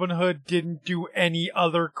Robin Hood didn't do any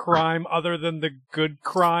other crime other than the good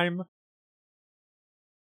crime?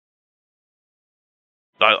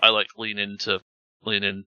 I like lean in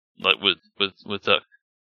like with the.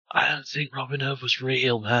 I don't think Robin Hood was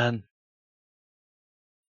real, man.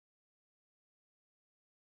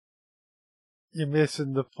 You're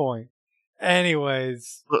missing the point.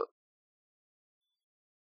 Anyways. Look.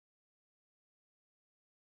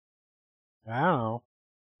 I don't know.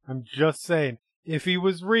 I'm just saying, if he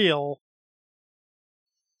was real,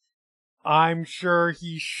 I'm sure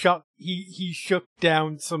he shook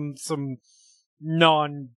down some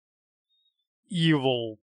non-evil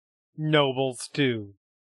nobles too.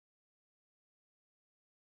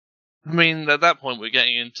 I mean, at that point, we're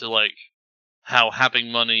getting into like how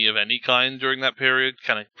having money of any kind during that period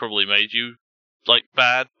kind of probably made you like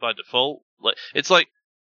bad by default. Like it's like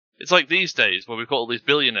these days where we've got all these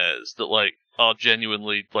billionaires that like are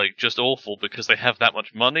genuinely like just awful because they have that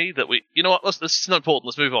much money that we. You know what? This is not important.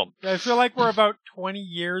 Let's move on. I feel like we're about 20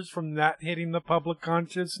 years from that hitting the public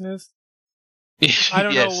consciousness. I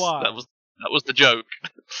don't know Yes, why. That was the joke.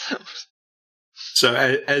 So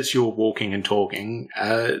as you're walking and talking,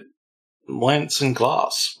 Lance and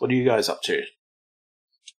Glass, what are you guys up to?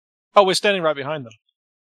 Oh, we're standing right behind them.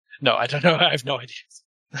 No, I don't know. I have no idea.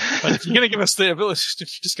 But if you're going to give us the ability, if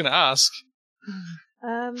you're just going to ask.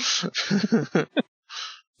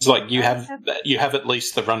 It's like you have at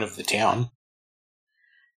least the run of the town.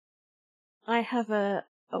 I have a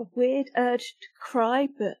weird urge to cry,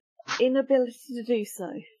 but inability to do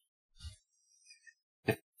so.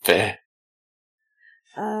 Fair.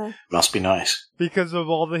 Must be nice. Because of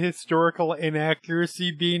all the historical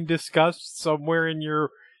inaccuracy being discussed somewhere in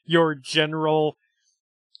your general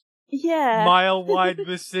mile-wide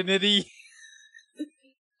vicinity.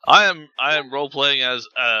 I am role playing as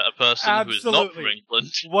a person Absolutely. who is not from England.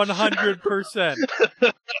 100%.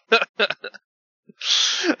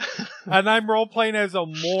 And I'm role playing as a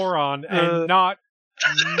moron and not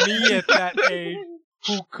me at that age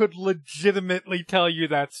who could legitimately tell you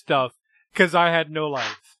that stuff because I had no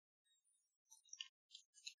life.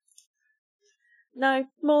 No,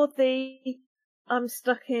 more I'm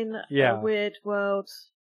stuck in a weird world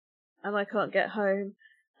and I can't get home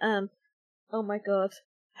and oh my god,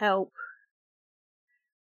 help.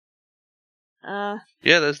 Yeah,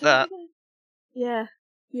 there's that. Yeah.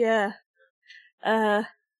 Kind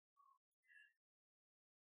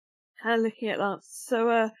of looking at Lance. So,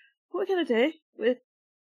 what are we gonna do? We're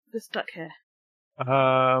stuck here.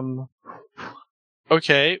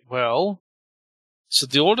 Okay, well, so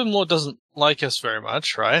the Autumn Lord doesn't like us very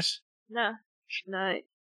much, right? No.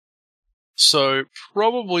 So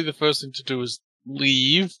probably the first thing to do is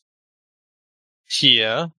leave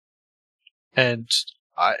here, and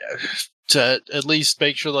to at least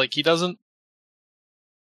make sure like he doesn't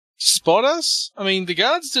spot us. I mean, the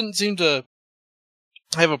guards didn't seem to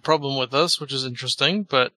have a problem with us, which is interesting,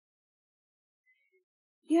 but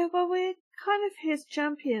yeah, well, we're kind of his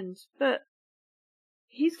champions, but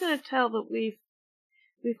he's going to tell that we've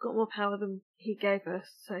got more power than he gave us,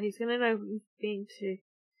 so he's going to know we've been to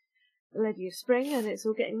the Lady of Spring, and it's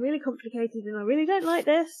all getting really complicated, and I really don't like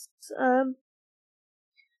this. I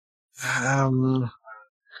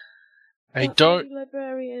don't.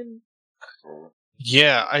 Librarian.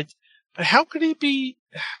 Yeah, how could he be?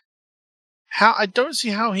 I don't see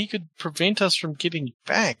how he could prevent us from getting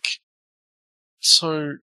back.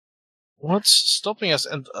 So, what's stopping us?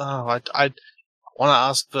 And I want to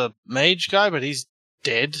ask the mage guy, but he's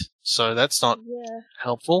dead, so that's not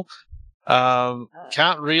helpful.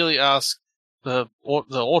 Can't really ask the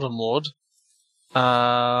Autumn Lord.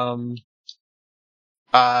 There's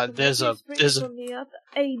a from the other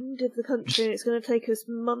end of the country, and it's going to take us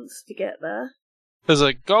months to get there. There's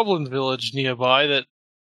a goblin village nearby that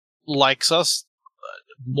likes us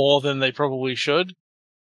more than they probably should.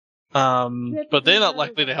 But they're not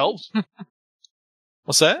likely to help.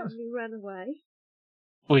 What's that? We ran away.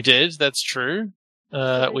 We did, that's true.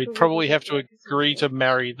 We'd probably have to agree to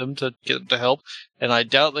marry them to get them to help, and I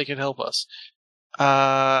doubt they could help us.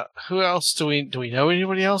 Who else do we know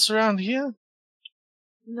anybody else around here?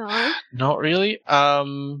 No. Not really.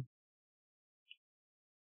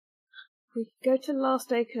 We could go to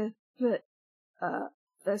Last Acre, but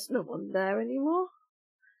there's no one there anymore.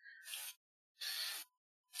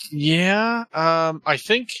 Yeah, I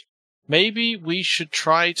think maybe we should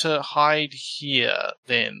try to hide here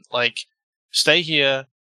then. Like, stay here,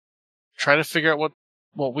 try to figure out what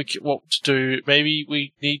to do. Maybe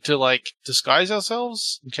we need to, like, disguise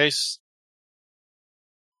ourselves in case.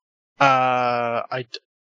 I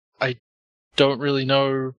don't really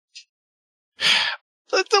know.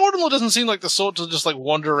 The Autumn Lord doesn't seem like the sort to just, like,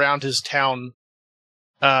 wander around his town.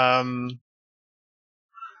 True.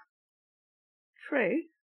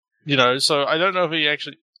 You know, so I don't know if he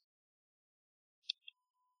actually.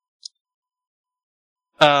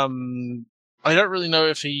 I don't really know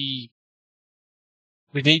if we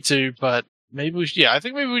need to, but maybe we should, I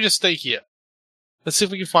think maybe we just stay here. Let's see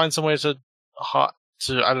if we can find somewhere to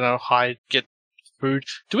hide, get food.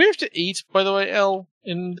 Do we have to eat, by the way, Elle,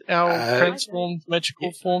 in our transformed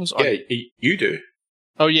magical forms? Yeah, you do.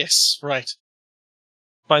 Oh, yes, right.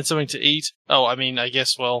 Find something to eat. Oh, I mean, I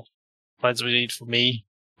guess, find something to eat for me.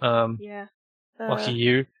 Yeah. Lucky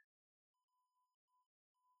you.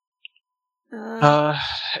 And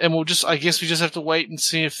I guess we just have to wait and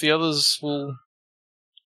see if the others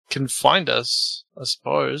can find us, I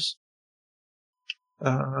suppose.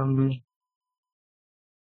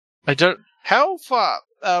 How far,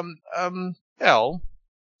 Elle,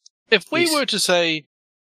 if we were to say,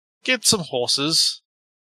 get some horses,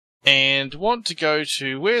 and want to go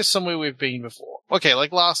to where's somewhere we've been before? Okay,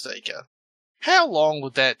 like Last Acre. How long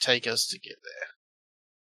would that take us to get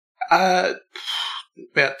there?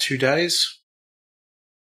 About 2 days.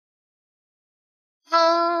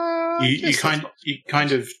 You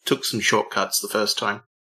kind of took some shortcuts the first time.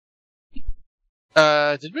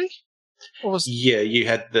 Did we? What was Yeah, you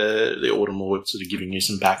had the Autumn Lord sort of giving you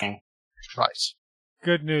some backing. right?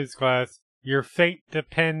 Good news, class. Your fate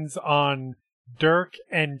depends on Dirk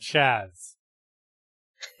and Chaz.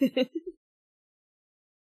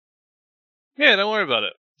 Yeah, don't worry about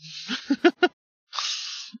it.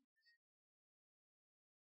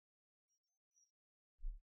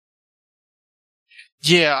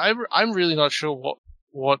 Yeah, I'm really not sure what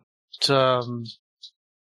what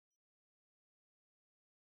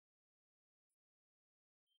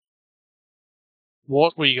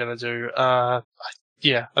we're gonna do.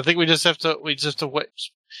 Yeah, I think we just have to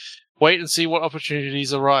wait and see what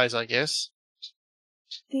opportunities arise, I guess.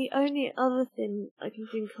 The only other thing I can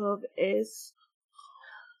think of is,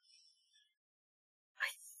 I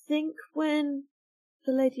think when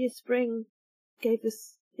the Lady of Spring gave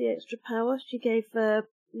us the extra power, she gave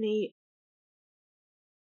me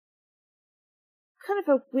kind of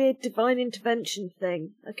a weird divine intervention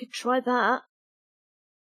thing. I could try that.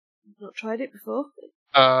 I've not tried it before.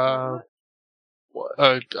 I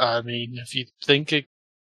mean, if you think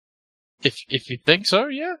if you think so,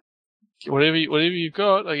 yeah. Whatever you've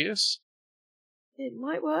got, I guess. It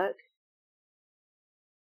might work.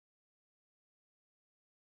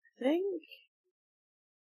 I think.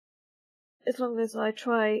 As long as I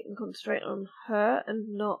try and concentrate on her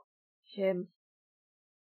and not him.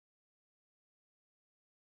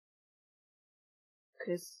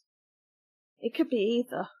 Because it could be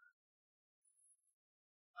either.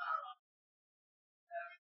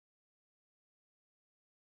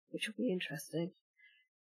 Which will be interesting.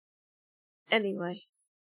 Anyway.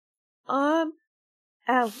 I'm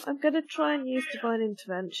gonna try and use divine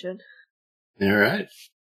intervention. Alright.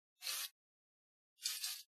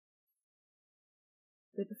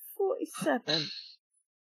 With a 47.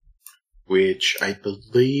 Which I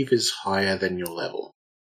believe is higher than your level.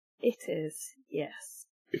 It is, yes.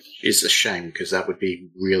 Which is a shame, because that would be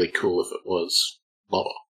really cool if it was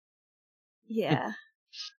lower. Yeah.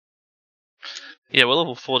 Yeah, we're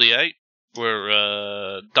level 48.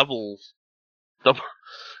 We're double,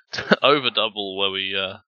 over double where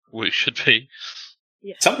we should be.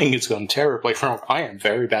 Yeah. Something has gone terribly wrong. I am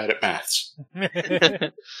very bad at maths.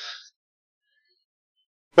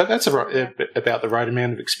 But that's about the right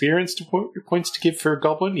amount of experience points to give for a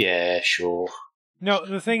goblin? Yeah, sure. No,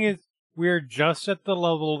 the thing is, we're just at the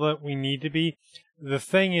level that we need to be. The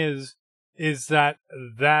thing is that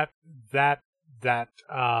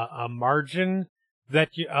a margin that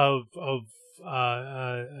you of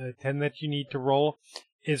 10 that you need to roll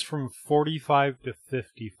is from 45 to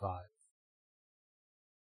 55.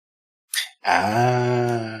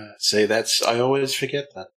 See, I always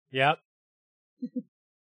forget that. Yep.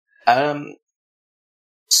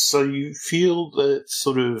 So you feel the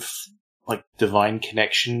sort of like divine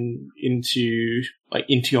connection into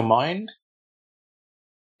your mind,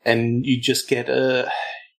 and you just get a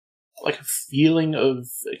feeling of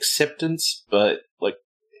acceptance, but like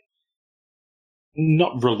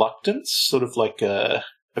not reluctance, sort of like a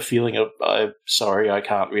feeling of I'm sorry, I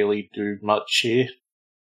can't really do much here.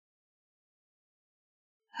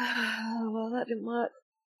 Well, that didn't work.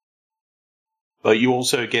 But you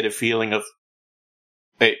also get a feeling of,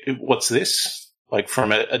 hey, what's this? Like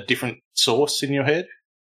from a different source in your head?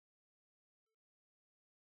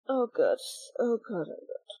 Oh god. Oh god.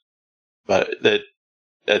 But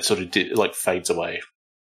that sort of fades away.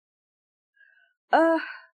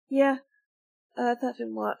 Yeah. That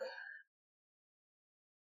didn't work.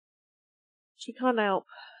 She can't help.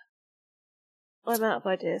 I'm out of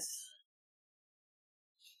ideas.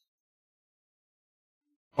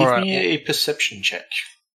 Give Alright. me a perception check.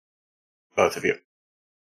 Both of you.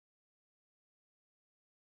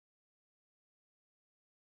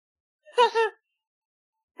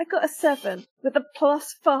 I got a 7 with a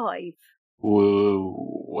 +5.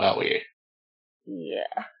 Whoa, wowie.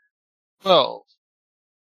 Yeah. Well,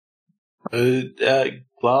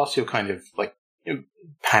 Glass, you're kind of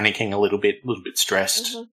panicking a little bit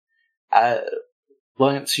stressed. Mm-hmm.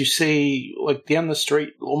 Lance, you see, down the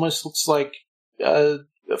street, almost looks like a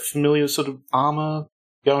familiar sort of armor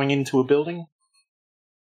going into a building.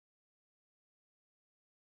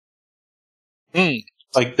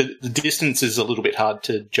 The distance is a little bit hard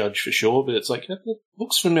to judge for sure, but it's it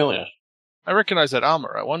looks familiar. I recognize that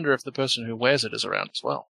armor. I wonder if the person who wears it is around as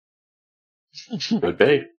well. Could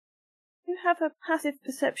be. You have a passive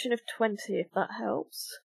perception of 20, if that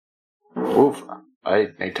helps. Oof. I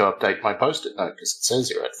need to update my post-it note because it says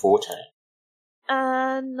you're at 14.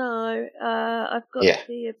 No. I've got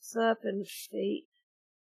the observant feat.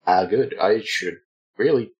 Good. I should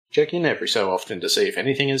really check in every so often to see if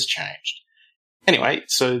anything has changed. Anyway,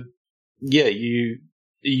 so, yeah, you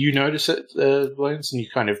you notice it, Lance, and you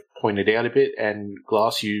kind of point it out a bit, and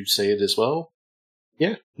Glass, you see it as well.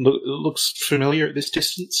 Yeah, it looks familiar at this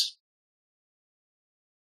distance.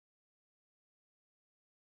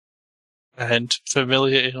 And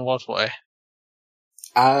familiar in what way?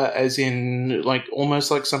 As in, like, almost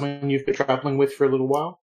like someone you've been traveling with for a little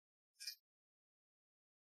while.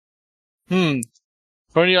 If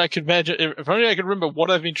only I could imagine. If only I could remember what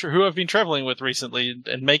who I've been traveling with recently,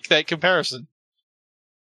 and make that comparison.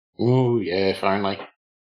 Ooh, yeah, if only.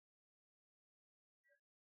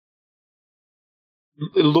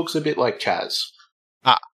 It looks a bit like Chaz.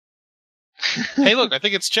 Hey, look, I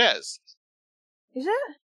think it's Chaz. Is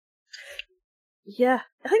it? Yeah,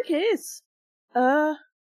 I think it is.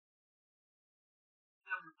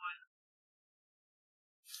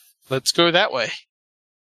 Let's go that way.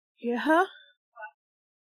 Yeah.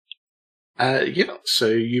 Yeah, so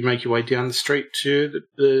you make your way down the street to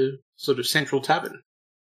the sort of central tavern.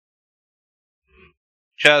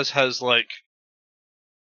 Chaz has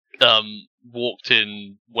walked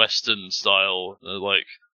in Western style, like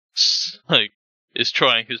is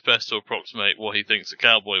trying his best to approximate what he thinks a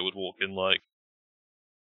cowboy would walk in like.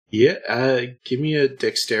 Yeah, give me a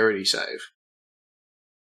dexterity save.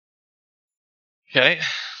 Okay.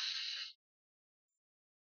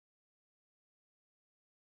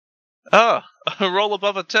 A roll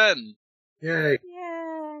above a 10. Yay.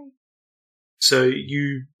 Yay. So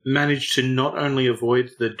you manage to not only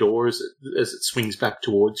avoid the door as it swings back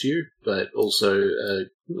towards you, but also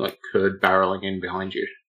Kurd barreling in behind you.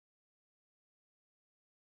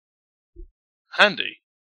 Handy.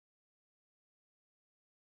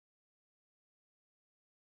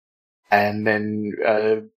 And then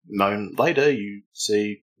a moment later, you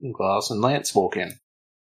see Glass and Lance walk in.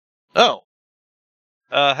 Oh.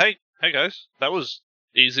 Hey guys. That was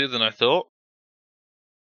easier than I thought.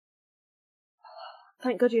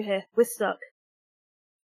 Thank God you're here. We're stuck.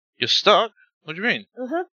 You're stuck? What do you mean?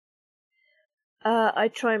 I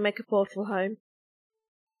try and make a portal home.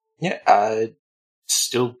 Yeah,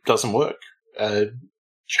 still doesn't work.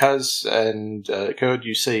 Chaz and Kurd,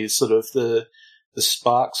 you see sort of the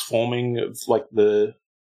sparks forming of like the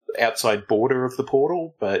outside border of the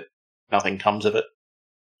portal, but nothing comes of it.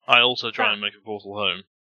 I also try and make a portal home.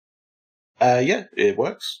 Yeah, it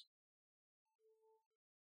works.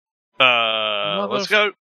 Let's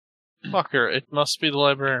go. Fucker, it must be the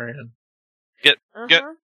librarian. Get.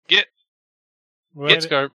 Let's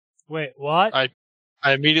go. Wait, what? I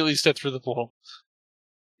immediately step through the portal.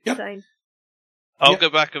 Yep. Same. I'll Yep. go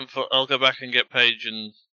back and get Paige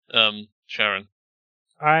and Sharon.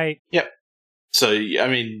 Alright. So, I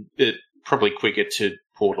mean, it's probably quicker to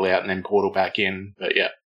portal out and then portal back in, but yeah.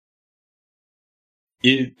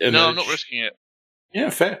 You emerge. No, I'm not risking it. Yeah,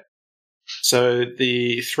 fair. So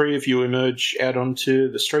the three of you emerge out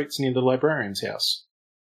onto the streets near the librarian's house.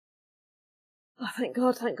 Oh, thank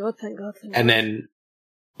God, thank God, thank God, thank God. And then,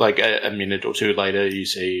 like, a minute or two later, you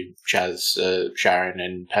see Chaz, Sharon,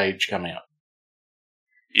 and Paige come out.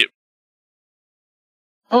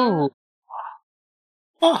 Oh,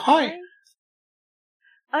 Oh, hi.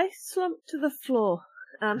 I slumped to the floor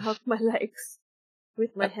and hugged my legs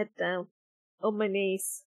with my head down on my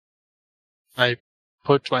knees. I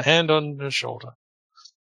put my hand on her shoulder.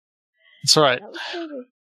 It's alright. That was baby.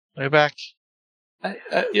 We're back.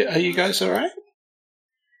 Yeah, are you guys alright?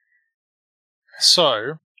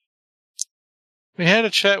 So, we had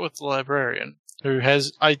a chat with the librarian, who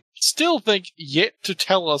has, I still think, yet to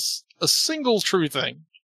tell us a single true thing.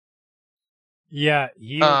 Yeah,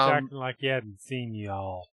 he was acting like he hadn't seen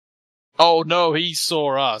y'all. Oh no, he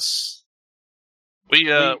saw us. We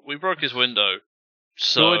broke his window.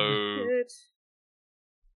 So Good.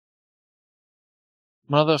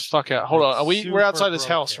 Motherfucker. Hold on, we're Super outside this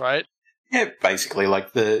broken. house, right? Yeah, basically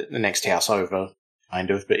like the next house over, kind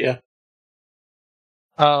of, but yeah.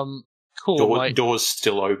 Cool, mate. Door's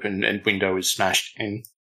still open and window is smashed in.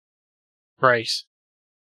 Great.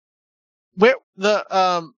 Where,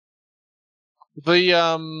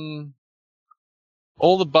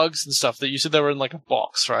 all the bugs and stuff that you said they were in like a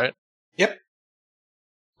box, right? Yep.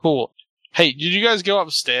 Cool. Hey, did you guys go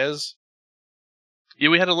upstairs? yeah,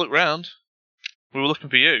 we had a look round. We were looking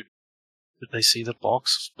for you. Did they see the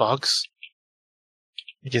box of bugs?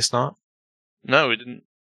 I guess not. No, we didn't.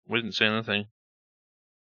 We didn't see anything.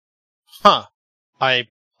 Huh. I'm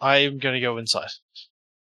gonna go inside.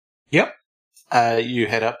 Yep. You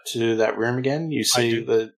head up to that room again. You see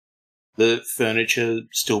do. the furniture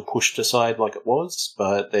still pushed aside like it was,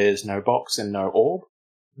 but there's no box and no orb.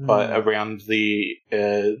 But around the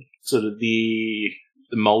sort of the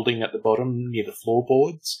molding at the bottom near the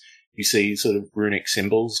floorboards, you see sort of runic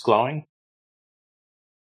symbols glowing.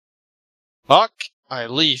 fuck, I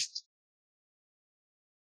leave.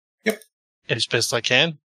 Yep. As best I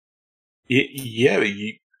can. Yeah,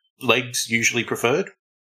 legs usually preferred.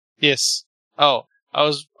 Yes. Oh, I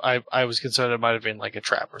was concerned it might have been like a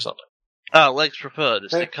trap or something. Legs preferred.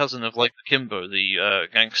 It's Hey. the cousin of like Kimbo, the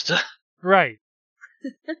gangster. Right.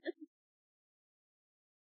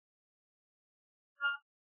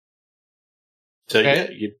 So Okay. yeah,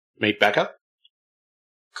 you meet back up.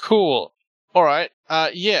 Cool. Alright,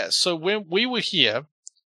 yeah, so when we were here,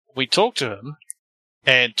 we talked to him,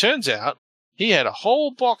 and turns out he had a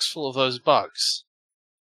whole box full of those bugs.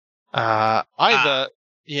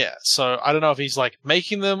 Yeah, so I don't know if he's like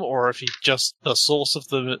making them or if he's just the source of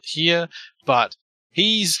them here, but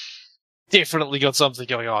he's definitely got something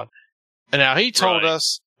going on. And now he told Right.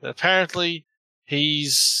 us that apparently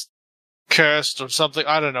he's cursed or something.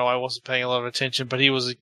 I don't know, I wasn't paying a lot of attention, but he was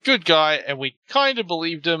a good guy and we kind of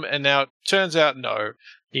believed him, and now it turns out no.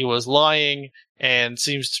 He was lying and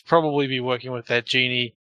seems to probably be working with that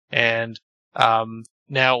genie, and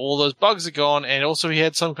now all those bugs are gone, and also he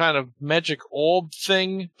had some kind of magic orb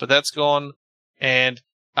thing, but that's gone, and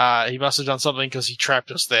he must have done something because he trapped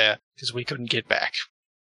us there, because we couldn't get back.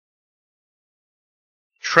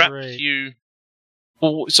 Trapped Great. you.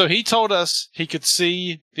 Well, so he told us he could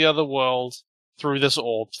see the other world through this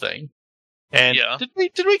orb thing. And Yeah.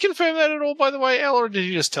 did we confirm that at all, by the way, Al, or did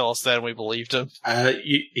he just tell us that and we believed him?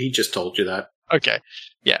 He just told you that. Okay,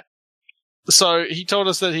 yeah. So he told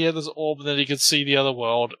us that he had this orb and that he could see the other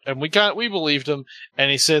world, and we believed him.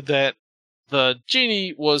 And he said that the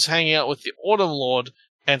genie was hanging out with the Autumn Lord,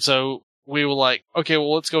 and so we were like, okay,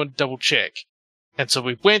 well, let's go and double check. And so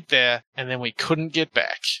we went there, and then we couldn't get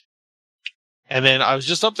back. And then I was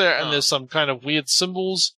just up there, and Huh. there's some kind of weird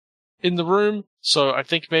symbols in the room, so I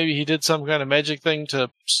think maybe he did some kind of magic thing to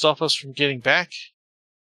stop us from getting back.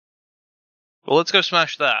 Well, let's go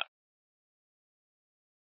smash that.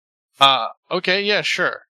 Okay, yeah,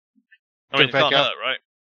 sure. I mean, Go it back can't up. hurt, right?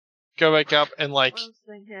 Go back up and, like, One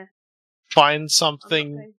thing here. find I'm not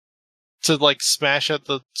something going- to, like, scratch at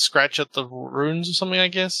the runes or something, I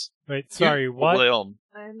guess? Wait, sorry, What were what? they on?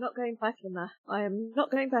 I am not going back in there. I am not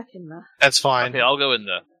going back in there. That's fine. Okay, I'll go in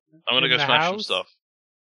there. I'm gonna In go the smash some house? stuff.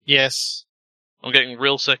 Yes. I'm getting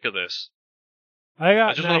real sick of this. I I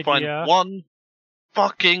got just an want to idea. find one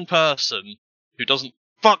fucking person who doesn't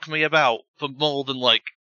fuck me about for more than like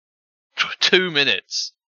 2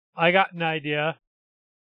 minutes. I got an idea.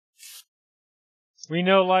 We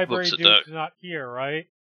know Library Looks at Duke's Dirk. not here, right?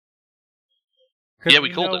 'Cause Yeah,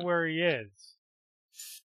 we called know him. where he is.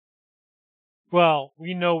 Well,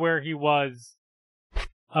 we know where he was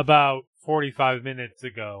about 45 minutes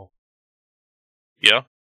ago. Yeah.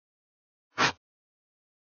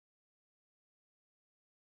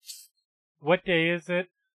 What day is it?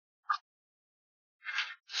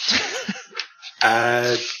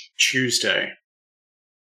 Tuesday,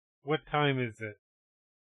 What time is it?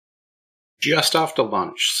 just after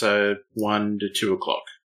lunch, so 1 to 2 o'clock.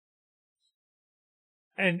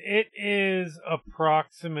 And it is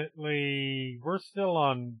approximately... We're still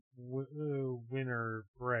on winter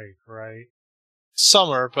break, right?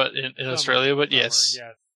 Summer, but in Summer, Australia, but summer, yes.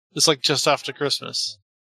 yes. It's like just after Christmas.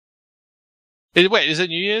 Wait, is it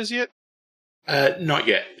New Year's yet? Not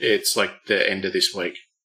yet. It's like the end of this week.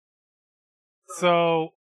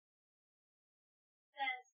 So,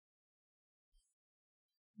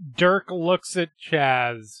 Dirk looks at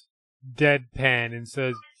Chaz, deadpan, and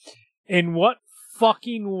says, "In what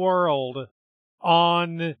fucking world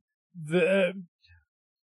on the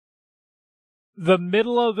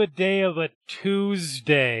middle of the day of a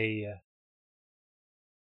Tuesday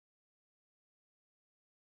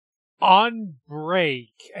on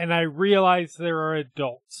break, and I realize there are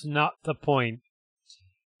adults, not the point,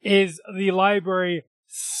 is the library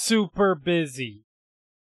super busy?"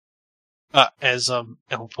 As El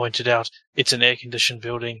pointed out, it's an air-conditioned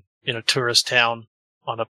building in a tourist town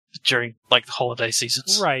during like the holiday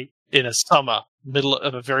seasons. Right. In a summer, middle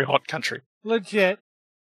of a very hot country. Legit.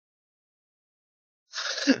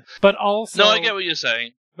 But also... No, I get what you're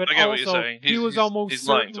saying. But I get what you're also, saying. he was almost he's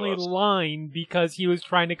lying to certainly us. lying because he was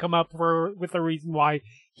trying to come up with a reason why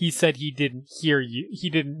he said he didn't hear you. He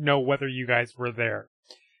didn't know whether you guys were there.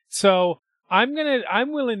 So I'm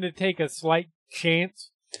willing to take a slight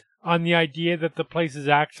chance on the idea that the place is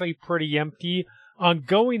actually pretty empty on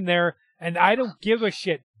going there, and I don't give a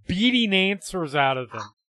shit beating answers out of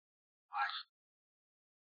them.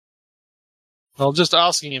 Well, just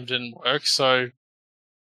asking him didn't work, so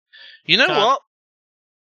You know Can't- what?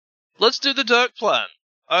 Let's do the Dirk plan.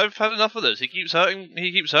 I've had enough of this. He keeps hurting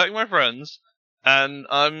my friends, and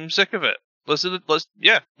I'm sick of it. Do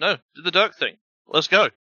the Dirk thing. Let's go.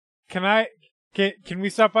 Can I Can we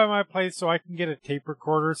stop by my place so I can get a tape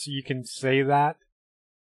recorder so you can say that?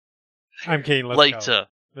 I'm kidding. Let's Later. Go.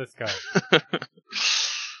 Let's go.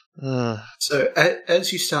 So,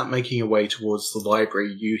 as you start making your way towards the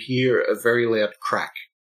library, you hear a very loud crack.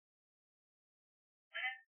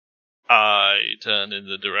 I turn in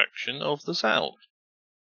the direction of the sound.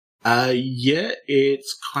 Yeah,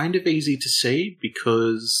 it's kind of easy to see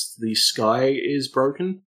because the sky is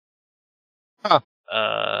broken. What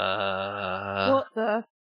the?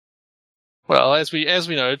 Well, as we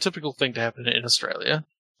know, a typical thing to happen in Australia.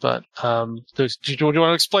 But do you want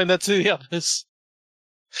to explain that to the others?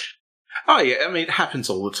 Oh yeah, I mean, it happens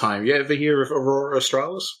all the time. You ever hear of Aurora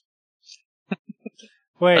Australis?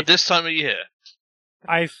 Wait, At this time of year.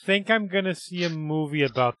 I think I'm gonna see a movie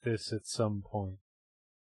about this at some point.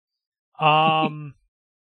 Well,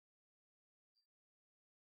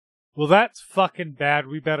 that's fucking bad.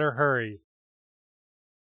 We better hurry.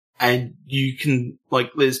 And you can,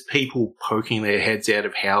 like, there's people poking their heads out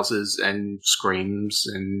of houses and screams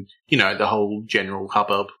and, you know, the whole general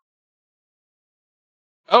hubbub.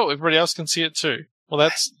 Oh, everybody else can see it too. Well,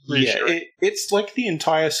 that's reassuring. Yeah, it's like the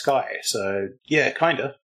entire sky, so yeah,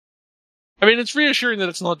 kinda. I mean, it's reassuring that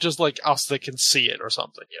it's not just like us that can see it or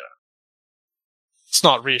something, you know. It's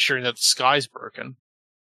not reassuring that the sky's broken.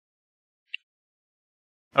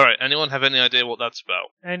 Alright, anyone have any idea what that's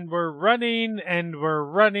about? And we're running, and we're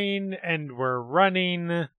running, and we're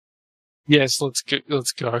running. Yes, let's go.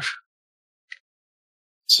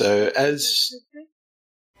 So as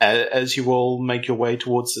you all make your way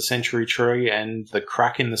towards the Century Tree and the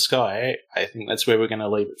crack in the sky, I think that's where we're going to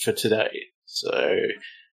leave it for today. So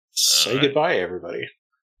say goodbye, everybody.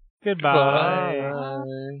 Goodbye. Bye. Bye.